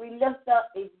 we lift up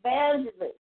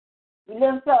evangelists. We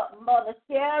lift up Mother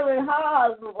Sharon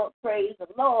Hosmer, praise the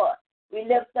Lord. We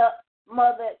lift up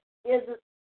Mother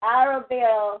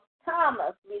Arabelle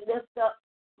Thomas. We lift up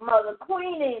Mother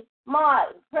Queenie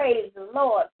Martin, praise the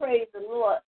Lord, praise the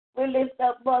Lord. We lift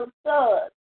up Mother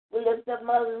Suggs. We lift up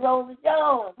Mother Rosa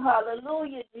Jones.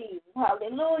 Hallelujah, Jesus.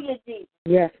 Hallelujah, Jesus.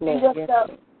 Yes,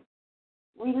 Lord.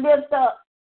 We lift up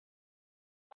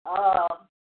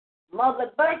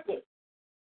Mother Beckett.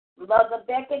 Mother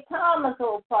Beckett Thomas,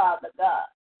 oh Father God.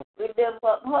 We lift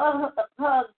up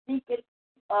her Deacon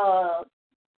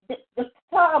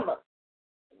Thomas.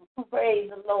 Praise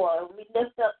the Lord. We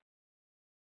lift up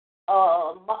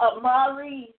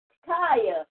Maurice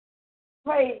Kaya.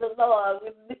 Praise the Lord. We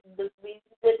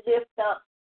lift up.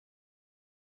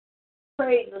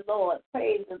 Praise the Lord.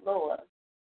 Praise the Lord.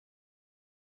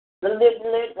 The little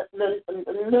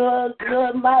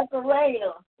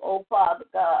Macarena, oh Father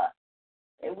God.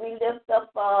 And we lift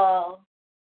up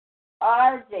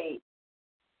RJ.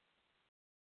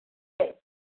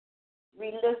 We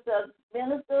lift up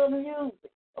Minister of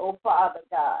Music, oh Father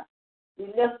God. We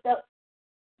lift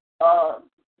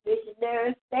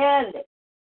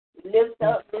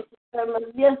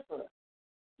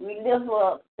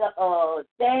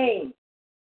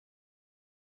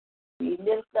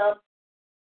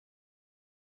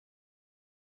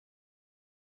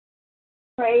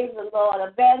Praise the Lord.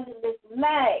 Evangelist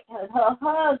Mac and her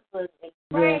husband and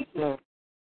Frankie. Yes,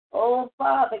 Oh,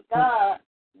 Father God,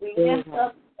 we lift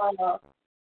up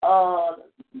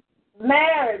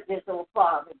marriages, oh,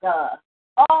 Father God.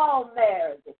 All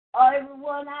marriages.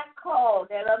 Everyone I call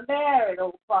that are married,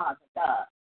 oh, Father God.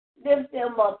 Lift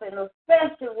them up in a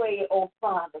special way, oh,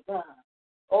 Father God.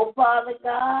 Oh, Father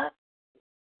God,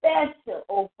 special,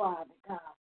 oh, Father God.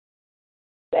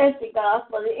 Special, God,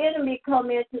 for the enemy come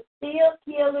in to steal,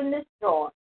 kill, and destroy.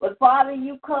 But, Father,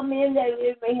 you come in that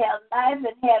we may have life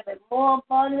and have it more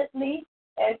abundantly.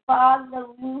 And, Father,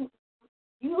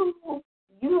 you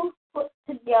put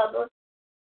together,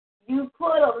 you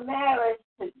put a marriage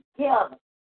together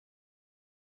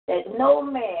that no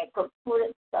man could put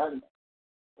it asunder.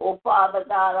 Oh, Father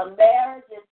God, a marriage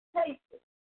is sacred.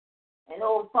 And,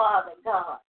 oh, Father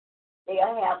God,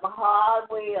 they'll have a hard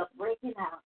way of breaking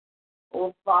out.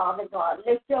 Oh, Father God,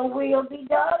 let your will be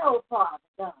done, oh, Father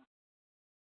God.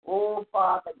 Oh,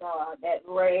 Father God, that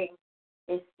ring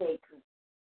is sacred.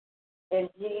 In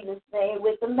Jesus' name,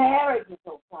 with the marriages,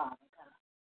 oh, Father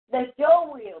God. Let your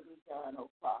will be done, oh,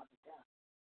 Father God.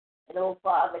 And, oh,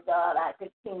 Father God, I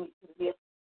continue to lift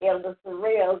Elder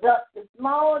Sorrells up this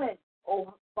morning,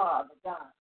 oh, Father God.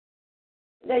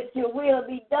 Let your will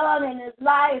be done in his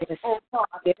life, yes. oh,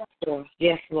 Father Yes, God. Lord.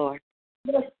 Yes, Lord.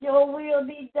 Let your will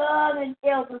be done in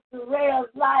Elder Sorrell's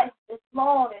life this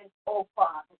morning, oh,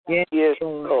 Father God. Yes, Yes,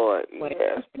 Lord. Lord.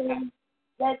 Yes.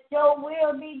 Let your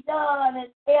will be done in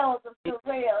Elder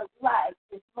Sorrell's life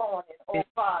this morning, oh,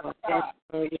 Father God.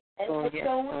 Yes, And Lord. let Yes,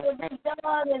 your Lord. will be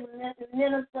done in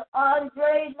Minister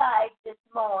Andre's life this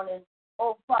morning,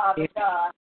 oh, Father Yes.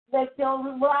 God. Let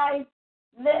your life,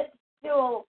 let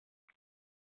your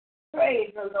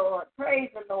praise the Lord, praise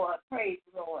the Lord, praise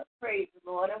the Lord, praise the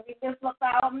Lord. And we lift up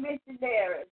our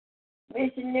missionaries,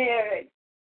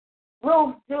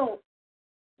 Ruth Duke,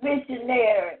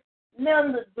 missionary,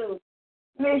 Linda Duke,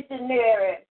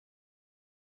 missionary,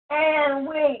 Ann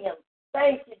Williams,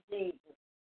 thank you, Jesus.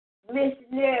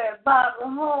 Missionary Barbara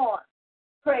Horn,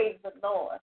 praise the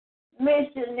Lord.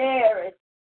 Missionaries,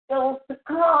 those to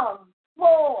come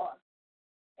forth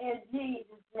in Jesus'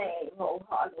 name, oh,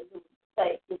 hallelujah.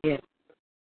 Thank you, Yes.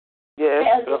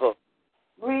 Yes, Lord.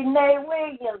 Renee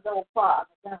Williams, oh, Father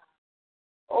God.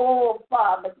 Oh,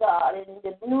 Father God, and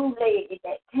the new lady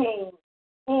that came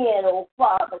in, oh,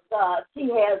 Father God, she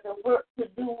has a work to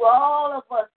do. All of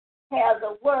us has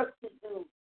a work to do.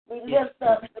 We lift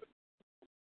up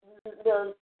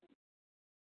the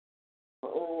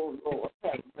oh, Lord,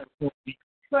 praise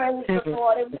the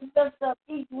Lord, and we lift up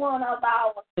each one of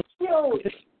our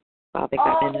children, Father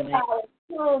God, all in the of name our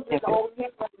children, oh,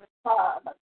 Heavenly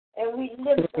Father. And we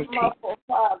lift them up, oh,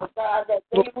 Father God, that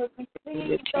they will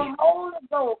receive the Holy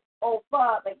Ghost, oh,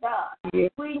 Father God. We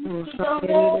need the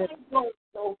Holy Ghost,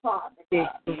 oh, Father God.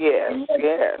 Yes, And let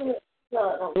yes. your will be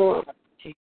done, oh, Lord. Father.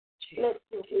 Let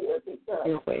your will be done,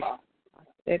 Your oh, way. Father.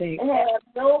 That ain't And have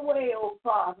no way, oh,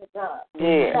 Father God.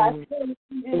 Yes. And I thank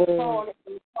you this morning,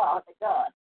 oh, Father God.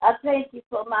 I thank you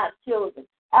for my children.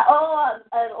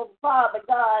 Oh, Father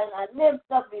God, and I lift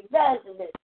up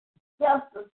Evangelist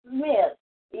Justice Smith,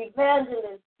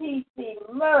 Evangelist T.C.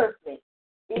 Murphy,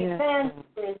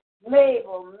 Evangelist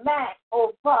Mabel Mack,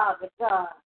 oh, Father God.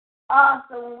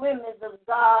 Awesome women of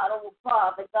God, oh,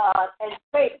 Father God, and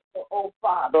faithful, oh,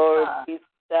 Father Lord, God. be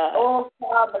God. Oh,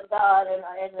 Father God, and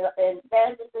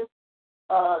Evangelist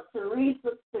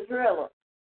Teresa Pedrilla.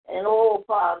 And, oh,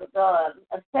 Father God,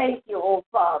 I thank you, oh,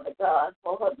 Father God,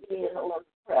 for her being on the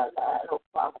prayer line, oh,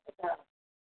 Father God.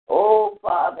 Oh,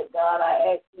 Father God,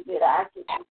 I ask you that I can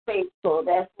be faithful.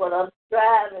 That's what I'm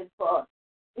striving for.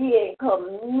 Being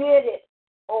committed,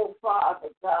 oh, Father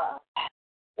God.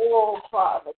 Oh,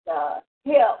 Father God,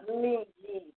 help me,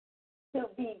 Jesus, to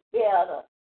be better.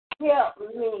 Help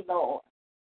me, Lord.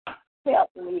 Help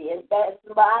me, and that's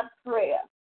my prayer,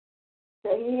 to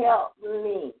help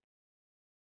me.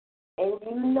 And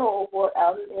you know what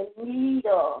I'm in need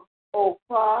of. Oh,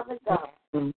 Father God,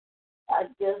 I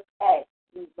just ask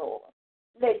you, Lord,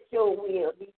 let your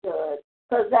will be done,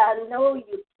 because I know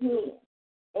you can,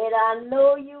 and I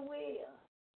know you will.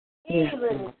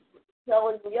 Even so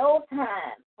in your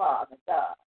time, Father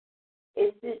God,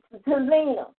 it's just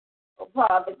Talina. Oh,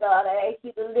 Father God, I ask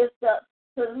you to lift up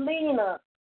Talina,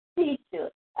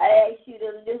 teacher. I ask you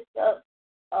to lift up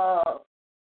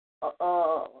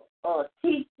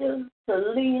teacher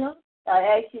Selena. I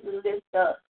ask you to lift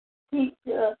up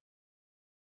teacher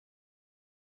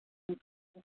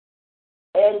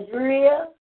Andrea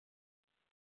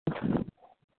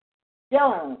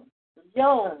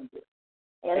Jones,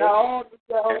 and all the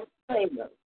young singers,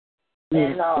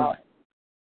 and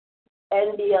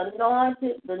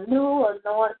and the new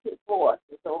anointed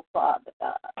voices, oh Father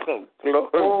God. Glory.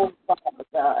 Oh Father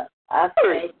God, I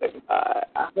thank you.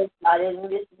 I didn't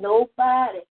miss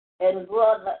nobody. And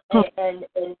Brother and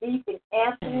Deacon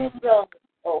Anthony Jones,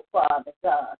 oh Father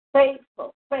God.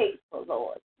 Faithful,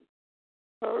 Lord.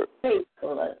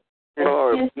 Faithful, Lord.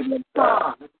 Glory. And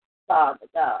Father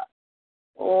God.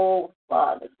 Oh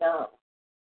Father God.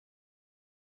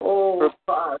 Oh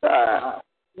Father God.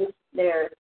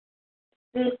 There's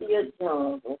Cynthia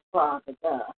Jones, oh Father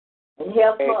God. And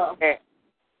help her.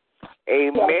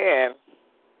 Amen.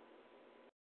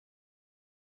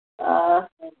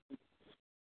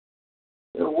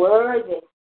 The worthy,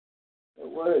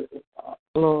 Father.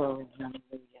 Glory,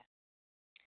 hallelujah.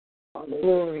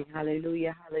 Glory,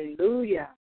 hallelujah, hallelujah.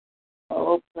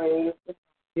 Oh, praise.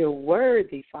 You're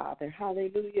worthy, Father.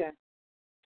 Hallelujah.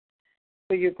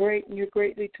 For you're great and you're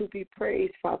greatly to be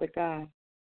praised, Father God.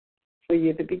 For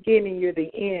you're the beginning, you're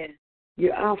the end.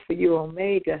 You're Alpha, you're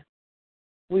Omega.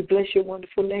 We bless your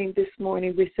wonderful name this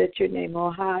morning. We set your name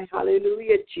on high.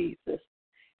 Hallelujah, Jesus.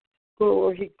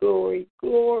 Glory, glory,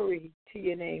 glory to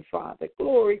your name, Father.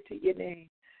 Glory to your name.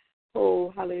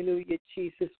 Oh, hallelujah,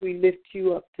 Jesus. We lift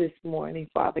you up this morning,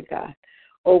 Father God.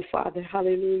 Oh, Father,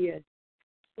 hallelujah.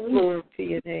 Glory to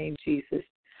your name, Jesus.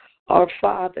 Our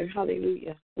Father,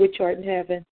 hallelujah, which art in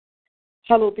heaven,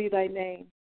 hallowed be thy name.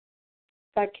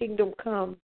 Thy kingdom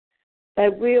come, thy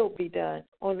will be done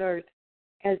on earth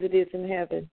as it is in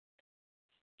heaven.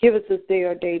 Give us this day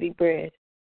our daily bread,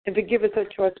 and forgive us our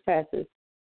trespasses,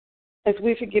 as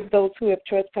we forgive those who have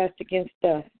trespassed against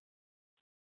us.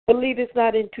 But lead us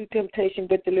not into temptation,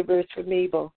 but deliver us from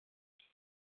evil.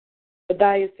 For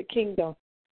thy is the kingdom,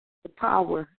 the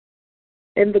power,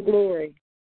 and the glory,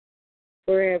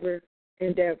 forever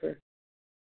and ever.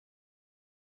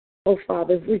 Oh,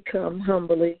 Father, we come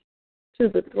humbly to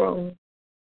the throne,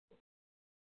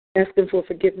 asking for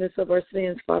forgiveness of our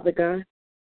sins, Father God,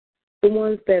 the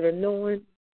ones that are known,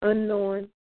 unknown,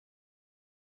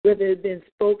 whether it's been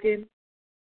spoken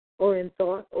or in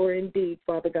thought or in deed,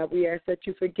 Father God. We ask that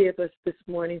you forgive us this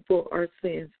morning for our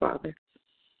sins, Father,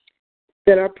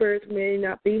 that our prayers may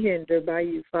not be hindered by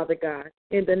you, Father God,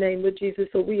 in the name of Jesus.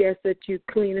 So we ask that you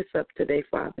clean us up today,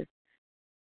 Father.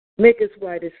 Make us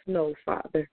white as snow,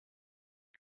 Father.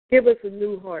 Give us a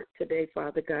new heart today,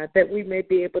 Father God, that we may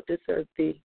be able to serve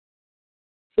thee.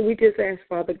 So we just ask,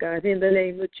 Father God, in the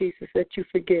name of Jesus, that you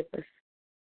forgive us.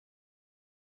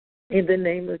 In the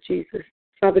name of Jesus.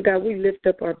 Father God, we lift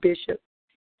up our Bishop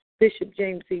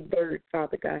James E. Byrd,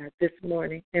 Father God, this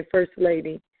morning, and First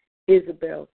Lady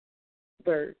Isabel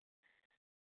Byrd.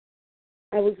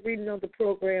 I was reading on the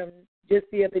program just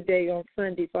the other day on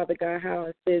Sunday, Father God, how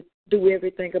it says, do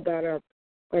everything about our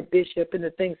bishop and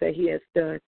the things that he has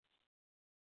done.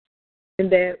 And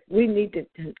that we need to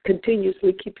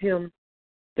continuously keep him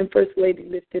and First Lady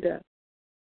lifted up.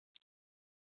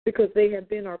 Because they have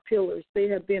been our pillars, they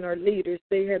have been our leaders,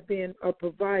 they have been our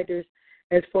providers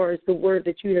as far as the word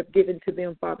that you have given to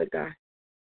them, Father God.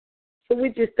 So we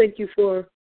just thank you for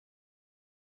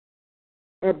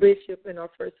our bishop and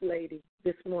our First Lady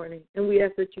this morning. And we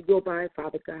ask that you go by,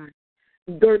 Father God,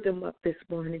 gird them up this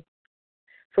morning.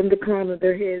 From the crown of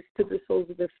their heads to the soles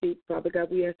of their feet, Father God,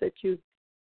 we ask that you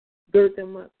gird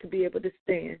them up to be able to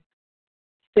stand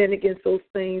against those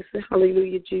things,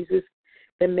 hallelujah, Jesus,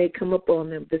 that may come upon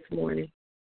them this morning.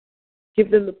 Give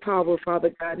them the power,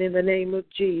 Father God, in the name of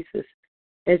Jesus,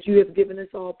 as you have given us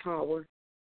all power.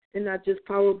 And not just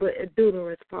power, but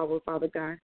dunamis power, Father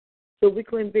God. So we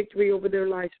claim victory over their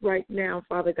lives right now,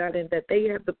 Father God, and that they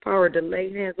have the power to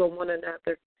lay hands on one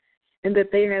another, and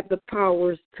that they have the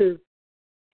powers to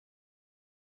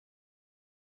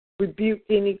rebuke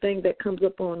anything that comes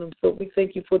upon them. So we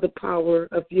thank you for the power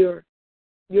of your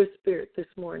spirit this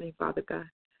morning, Father God.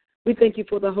 We thank you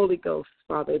for the Holy Ghost,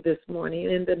 Father, this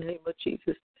morning, in the name of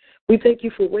Jesus. We thank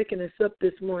you for waking us up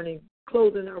this morning,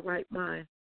 clothing our right mind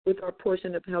with our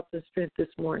portion of health and strength this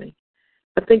morning.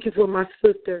 I thank you for my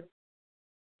sister,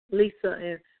 Lisa,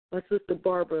 and my sister,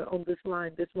 Barbara, on this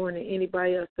line this morning,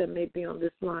 anybody else that may be on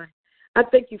this line. I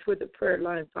thank you for the prayer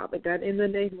line, Father God, in the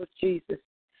name of Jesus.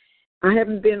 I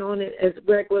haven't been on it as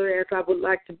regular as I would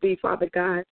like to be, Father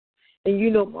God. And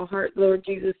you know my heart, Lord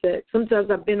Jesus, that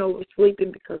sometimes I've been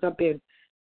oversleeping because I've been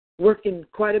working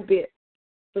quite a bit.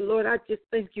 But, Lord, I just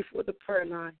thank you for the prayer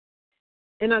line.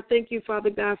 And I thank you,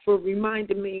 Father God, for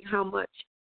reminding me how much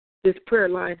this prayer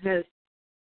line has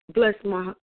blessed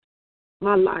my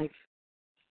life.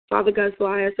 Father God, so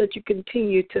I ask that you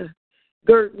continue to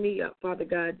gird me up, Father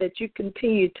God, that you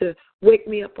continue to wake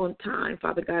me up on time,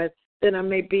 Father God, that I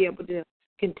may be able to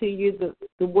continue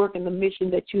the work and the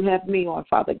mission that you have me on,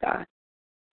 Father God.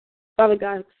 Father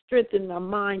God, strengthen my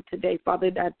mind today,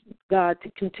 Father God, to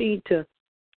continue to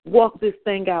walk this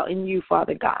thing out in you,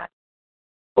 Father God.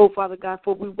 Oh, Father God,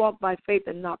 for we walk by faith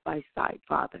and not by sight,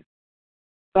 Father.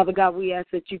 Father God, we ask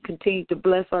that you continue to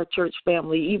bless our church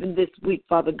family, even this week,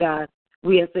 Father God.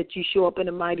 We ask that you show up in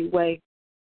a mighty way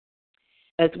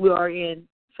as we are in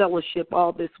fellowship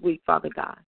all this week, Father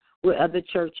God, with other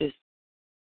churches.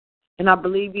 And I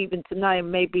believe even tonight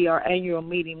may be our annual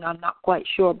meeting. I'm not quite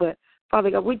sure, but Father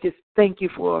God, we just thank you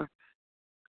for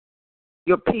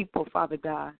your people, Father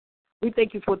God. We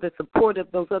thank you for the support of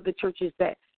those other churches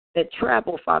that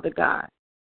travel, Father God,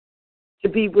 to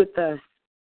be with us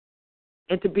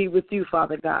and to be with you,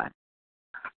 Father God.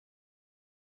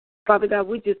 Father God,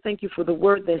 we just thank you for the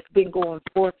word that's been going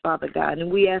forth, Father God,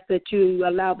 and we ask that you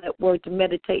allow that word to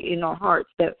meditate in our hearts,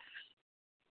 that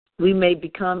we may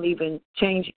become even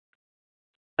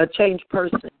a changed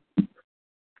person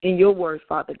in your word,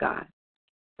 Father God.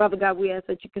 Father God, we ask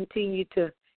that you continue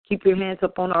to keep your hands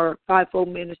upon our fivefold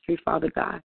ministry, Father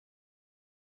God.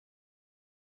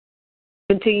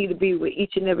 Continue to be with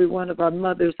each and every one of our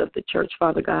mothers of the church,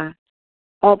 Father God.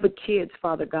 All the kids,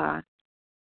 Father God,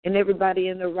 and everybody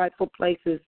in their rightful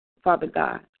places, Father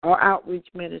God. Our outreach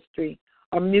ministry,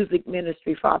 our music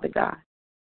ministry, Father God.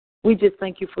 We just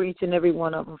thank you for each and every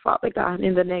one of them, Father God,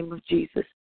 in the name of Jesus.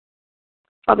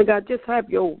 Father God, just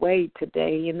have your way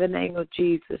today in the name of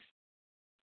Jesus.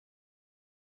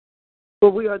 For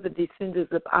we are the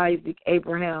descendants of Isaac,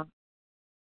 Abraham,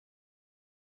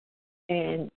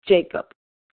 and Jacob.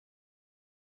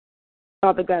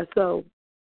 Father God, so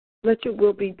let your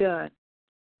will be done.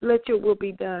 Let your will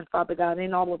be done, Father God,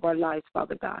 in all of our lives,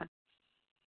 Father God.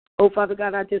 Oh, Father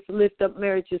God, I just lift up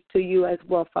marriages to you as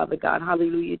well, Father God.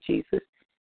 Hallelujah, Jesus.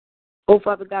 Oh,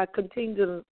 Father God, continue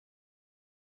to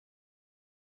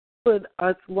put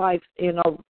us wives in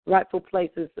our rightful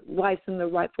places, wives in the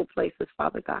rightful places,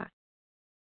 Father God.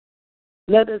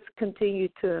 Let us continue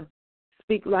to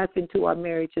speak life into our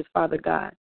marriages, Father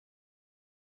God.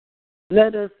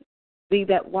 Let us be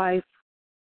that wife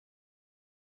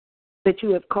that you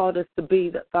have called us to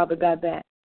be, that, Father God, that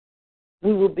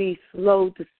we will be slow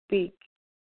to speak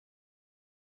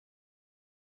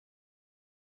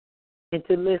and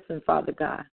to listen, Father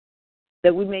God,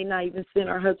 that we may not even send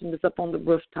our husbands up on the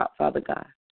rooftop, Father God.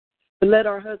 But let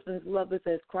our husbands love us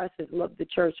as Christ has loved the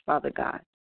church, Father God.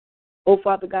 Oh,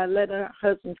 Father God, let our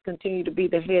husbands continue to be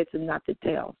the heads and not the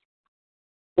tails.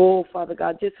 Oh, Father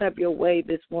God, just have your way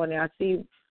this morning. I see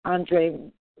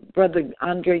Brother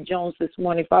Andre Jones this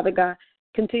morning. Father God,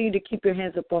 continue to keep your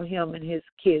hands upon him and his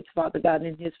kids, Father God,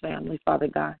 and his family, Father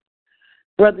God.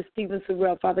 Brother Stephen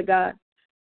Sorrell, Father God,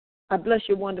 I bless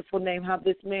your wonderful name, how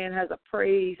this man has a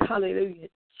praise. Hallelujah,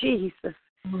 Jesus.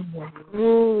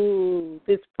 Ooh,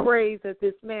 this praise that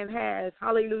this man has.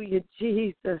 Hallelujah,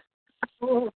 Jesus.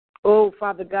 Oh,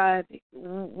 Father God,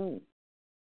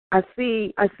 I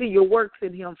see your works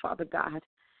in him, Father God.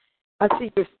 I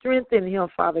see your strength in him,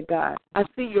 Father God. I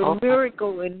see your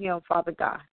miracle in him, Father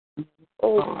God.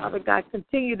 Oh, Father God,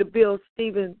 continue to build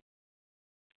Stephen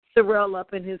Sorrell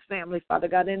up in his family, Father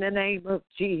God, in the name of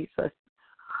Jesus.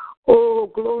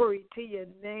 Oh, glory to your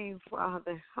name,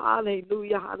 Father.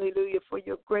 Hallelujah, hallelujah, for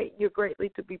you're great, you're greatly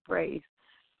to be praised.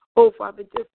 Oh, Father,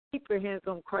 just keep your hands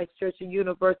on Christ Church and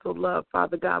Universal Love,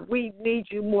 Father God. We need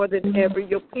you more than ever.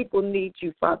 Your people need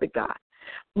you, Father God,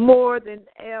 more than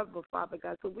ever, Father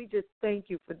God. So we just thank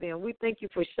you for them. We thank you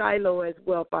for Shiloh as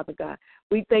well, Father God.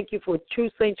 We thank you for True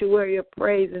Sanctuary of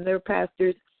Praise and their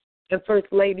pastors and first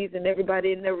ladies and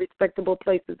everybody in their respectable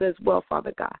places as well,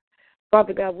 Father God.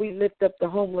 Father God, we lift up the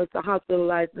homeless, the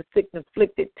hospitalized, the sick and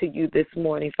afflicted to you this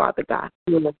morning, Father God.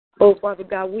 Oh, Father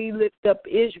God, we lift up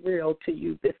Israel to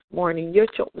you this morning, your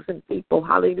chosen people.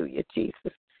 Hallelujah,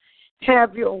 Jesus.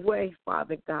 Have your way,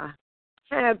 Father God.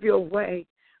 Have your way.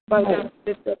 Father God,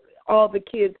 lift up all the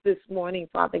kids this morning,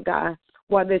 Father God,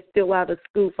 while they're still out of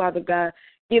school, Father God.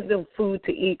 Give them food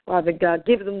to eat, Father God.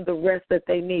 Give them the rest that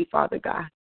they need, Father God.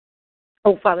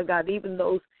 Oh, Father God, even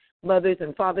those mothers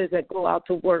and fathers that go out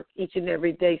to work each and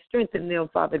every day, strengthen them,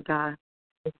 Father God.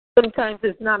 Sometimes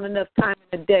there's not enough time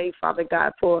in the day, Father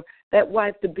God, for that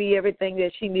wife to be everything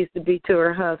that she needs to be to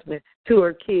her husband, to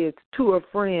her kids, to her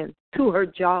friends, to her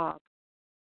job,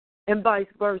 and vice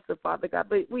versa, Father God.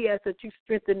 But we ask that you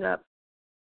strengthen the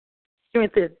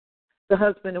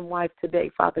husband and wife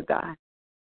today, Father God,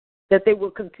 that they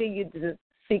will continue to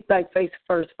seek thy face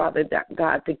first, Father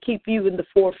God, to keep you in the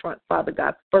forefront, Father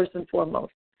God, first and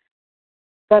foremost.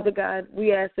 Father God,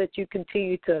 we ask that you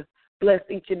continue to bless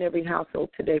each and every household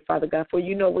today, Father God, for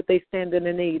you know what they stand in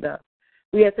the need of.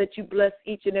 We ask that you bless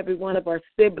each and every one of our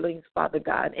siblings, Father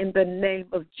God, in the name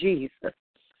of Jesus.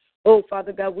 Oh,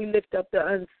 Father God, we lift up the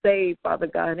unsaved, Father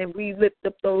God, and we lift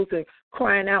up those that are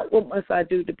crying out, what must I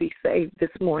do to be saved this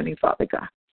morning, Father God?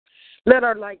 Let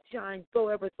our light shine so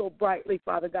ever so brightly,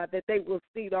 Father God, that they will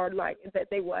see our light and that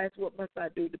they will ask, what must I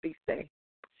do to be saved?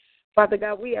 Father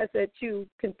God, we ask that you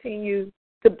continue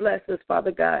to bless us,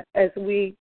 Father God, as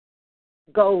we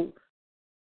go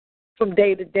from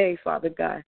day to day, Father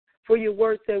God. For your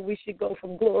word said we should go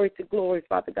from glory to glory,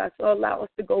 Father God. So allow us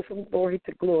to go from glory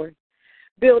to glory.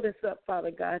 Build us up, Father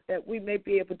God, that we may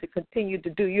be able to continue to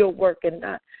do your work and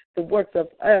not the works of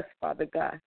us, Father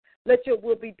God. Let your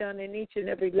will be done in each and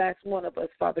every last one of us,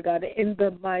 Father God, in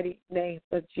the mighty name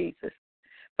of Jesus.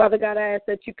 Father God, I ask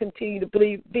that you continue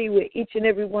to be with each and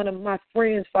every one of my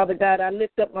friends, Father God. I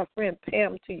lift up my friend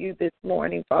Pam to you this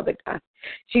morning, Father God.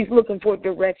 She's looking for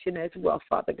direction as well,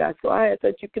 Father God. So I ask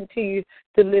that you continue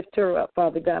to lift her up,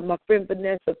 Father God. My friend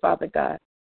Vanessa, Father God.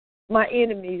 My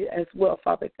enemies as well,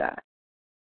 Father God.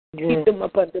 Keep them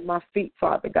up under my feet,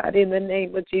 Father God, in the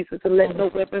name of Jesus, and let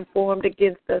no weapon formed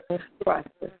against us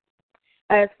prosper.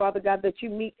 I ask, Father God, that you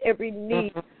meet every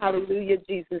need, hallelujah,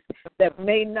 Jesus, that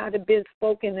may not have been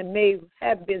spoken and may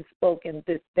have been spoken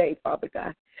this day, Father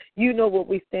God. You know what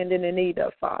we stand in the need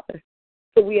of, Father.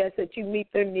 So we ask that you meet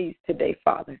their needs today,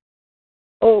 Father.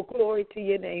 Oh, glory to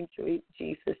your name,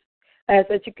 Jesus. I ask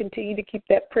that you continue to keep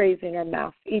that praise in our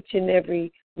mouth each and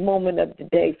every moment of the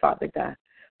day, Father God.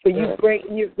 For you great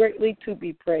and you're greatly to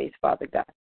be praised, Father God.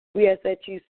 We ask that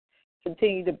you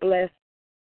continue to bless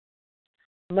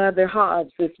Mother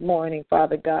Hobbs this morning,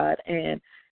 Father God, and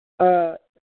our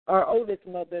oldest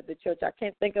mother of the church. I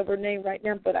can't think of her name right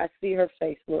now, but I see her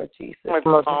face, Lord Jesus.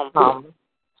 Mother Thomas.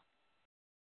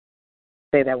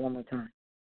 Say that one more time.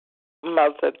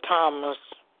 Mother Thomas.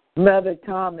 Mother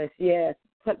Thomas, yes.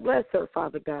 Bless her,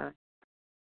 Father God.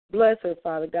 Bless her,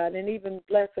 Father God, and even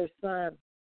bless her son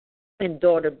and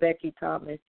daughter, Becky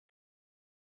Thomas,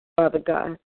 Father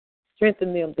God.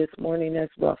 Strengthen them this morning as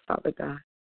well, Father God.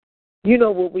 You know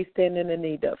what we stand in the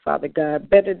need of, Father God,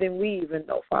 better than we even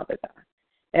know, Father God.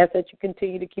 Ask that you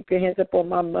continue to keep your hands up on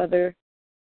my mother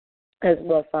as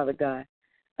well, Father God.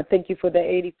 I thank you for the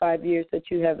 85 years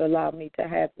that you have allowed me to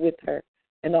have with her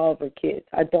and all of her kids.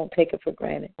 I don't take it for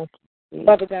granted.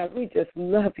 Father God, we just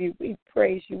love you. We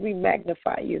praise you. We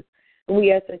magnify you. And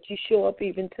we ask that you show up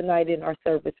even tonight in our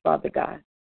service, Father God.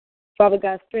 Father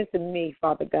God, strengthen me,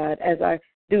 Father God, as I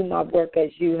do my work as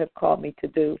you have called me to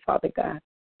do, Father God.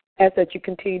 Ask that you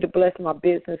continue to bless my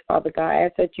business, Father God.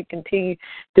 Ask that you continue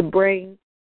to bring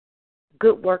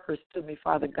good workers to me,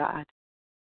 Father God.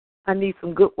 I need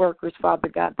some good workers, Father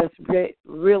God, that's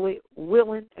really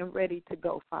willing and ready to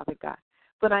go, Father God.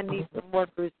 But I need some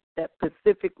workers that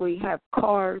specifically have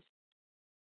cars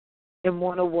and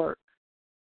want to work.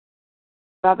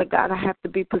 Father God, I have to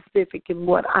be specific in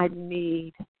what I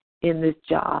need in this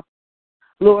job.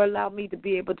 Lord, allow me to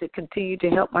be able to continue to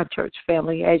help my church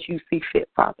family as you see fit,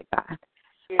 Father God.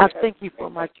 I thank you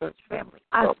for my church family.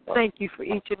 I thank you for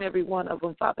each and every one of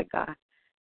them, Father God.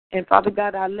 And, Father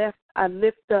God, I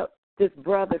lift up this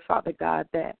brother, Father God,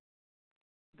 that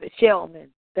Shellman,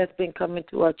 that's been coming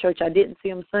to our church. I didn't see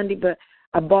him Sunday, but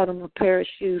I bought him a pair of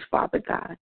shoes, Father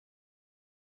God.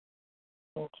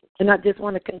 And I just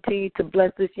want to continue to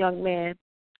bless this young man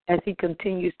as he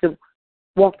continues to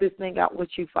walk this thing out with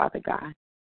you, Father God.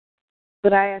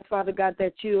 But I ask, Father God,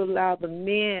 that you allow the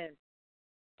men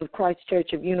of Christ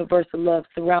Church of Universal Love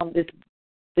surround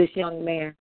this young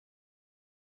man,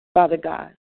 Father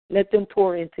God. Let them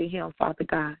pour into him, Father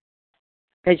God,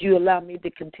 as you allow me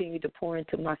to continue to pour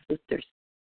into my sisters.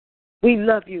 We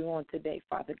love you on today,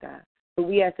 Father God. But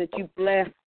we ask that you bless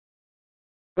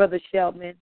Brother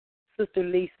Sheldon, Sister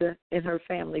Lisa, and her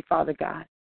family, Father God.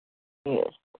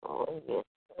 Yes.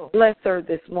 Bless her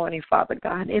this morning, Father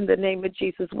God, in the name of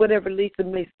Jesus, whatever Lisa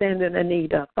may stand in the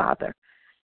need of, Father.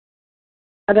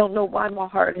 I don't know why my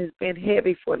heart has been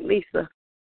heavy for Lisa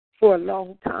for a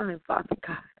long time, Father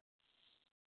God.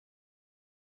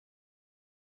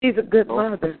 She's a good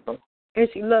mother, and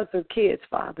she loves her kids,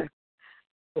 Father.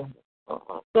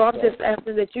 So I'm just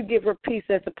asking that you give her peace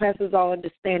that surpasses all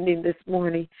understanding this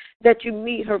morning, that you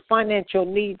meet her financial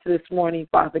needs this morning,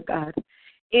 Father God,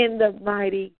 in the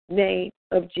mighty name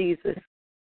of Jesus.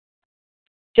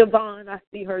 Javon, I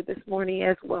see her this morning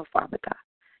as well, Father God.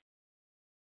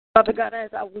 Father God, as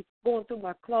I was going through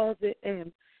my closet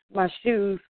and my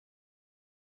shoes,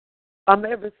 I'm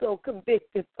ever so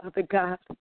convicted, Father God,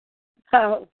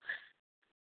 how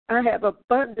I have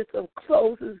abundance of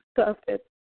clothes and stuff, and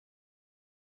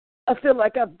I feel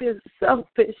like I've been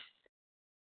selfish.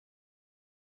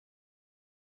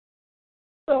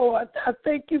 So I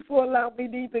thank you for allowing me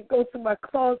to even go to my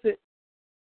closet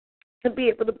and be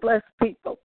able to bless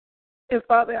people. And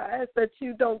Father, I ask that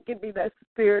you don't give me that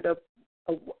spirit of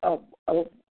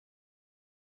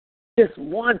just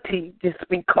wanting just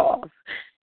because.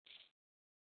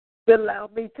 But allow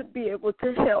me to be able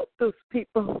to help those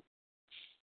people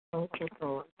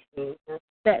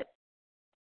that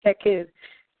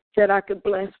I can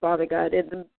bless, Father God,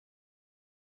 in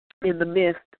the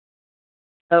midst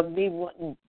of me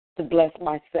wanting to bless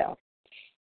myself.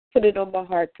 Put it on my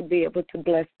heart to be able to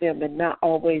bless them and not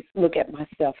always look at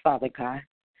myself, Father God.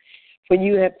 For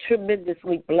you have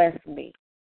tremendously blessed me,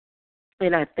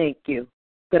 and I thank you.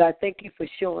 But I thank you for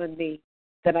showing me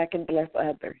that I can bless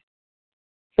others.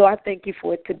 So I thank you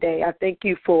for it today. I thank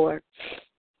you for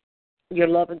your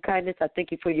love and kindness. I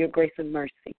thank you for your grace and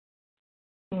mercy.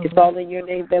 Mm-hmm. It's all in your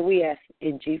name that we ask.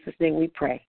 In Jesus' name we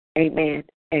pray. Amen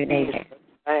and amen.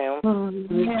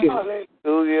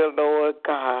 Hallelujah, Lord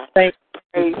God. Praise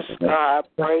God.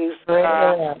 Praise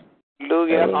God.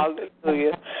 Hallelujah.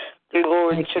 Hallelujah.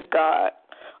 Glory to God.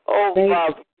 Oh,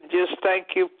 Father, just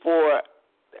thank you for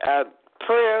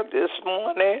prayer this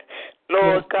morning,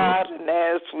 Lord God, and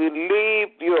as we leave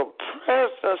your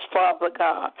presence, Father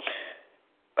God,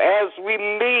 as we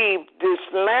leave this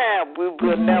land, we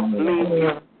will never leave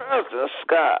your presence,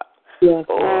 God. Yes.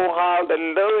 Oh,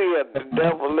 hallelujah. The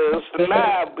devil is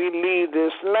alive. We leave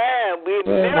this land. We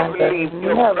never leave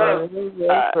your presence,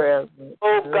 God.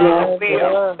 Oh, God, we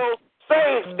are so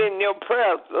safe in your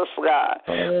presence, God.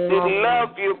 We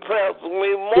love your presence.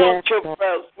 We want your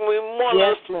presence. We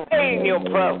want to stay in your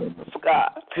presence,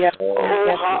 God.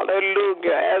 Oh,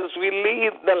 hallelujah. As we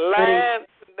leave the land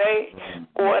today,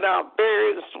 going our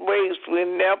various ways, we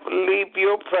never leave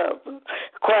your presence.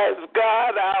 Christ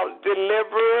God, our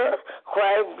deliverer.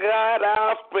 Christ God,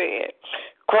 our friend.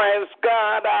 Christ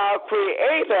God, our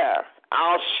creator.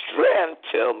 Our strength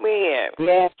to men.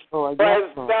 Yes, Lord.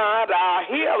 Christ God, our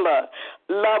healer,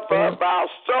 lover of our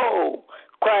soul.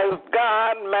 Christ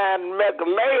God, man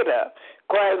regulator.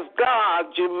 Christ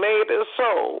God, you made us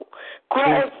so.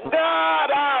 Christ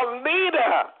God, our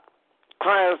leader.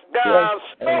 Christ God,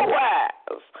 so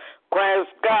wise.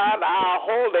 Christ God, our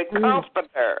holy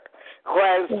comforter.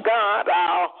 Christ God,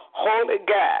 our holy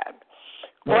God.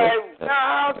 Christ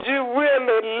God, you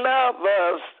really love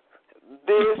us.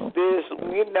 This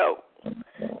we know.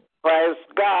 Christ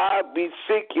God, we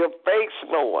seek your face,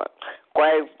 Lord.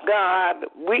 Christ God,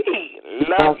 we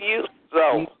love you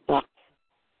so.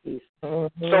 So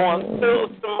until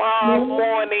tomorrow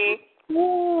morning,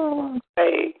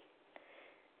 say,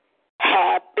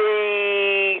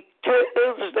 Happy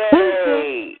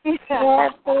Tuesday.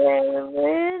 Happy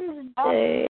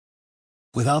Wednesday.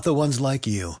 Without the ones like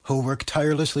you, who work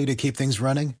tirelessly to keep things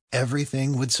running,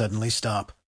 everything would suddenly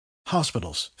stop.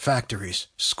 Hospitals, factories,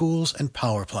 schools, and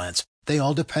power plants, they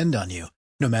all depend on you.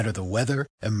 No matter the weather,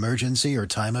 emergency, or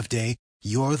time of day,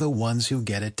 you're the ones who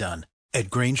get it done.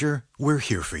 At Grainger, we're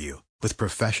here for you with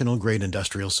professional-grade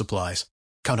industrial supplies.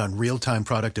 Count on real-time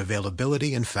product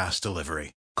availability and fast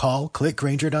delivery. Call, click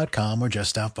Grainger.com, or just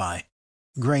stop by.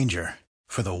 Grainger,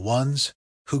 for the ones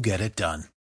who get it done.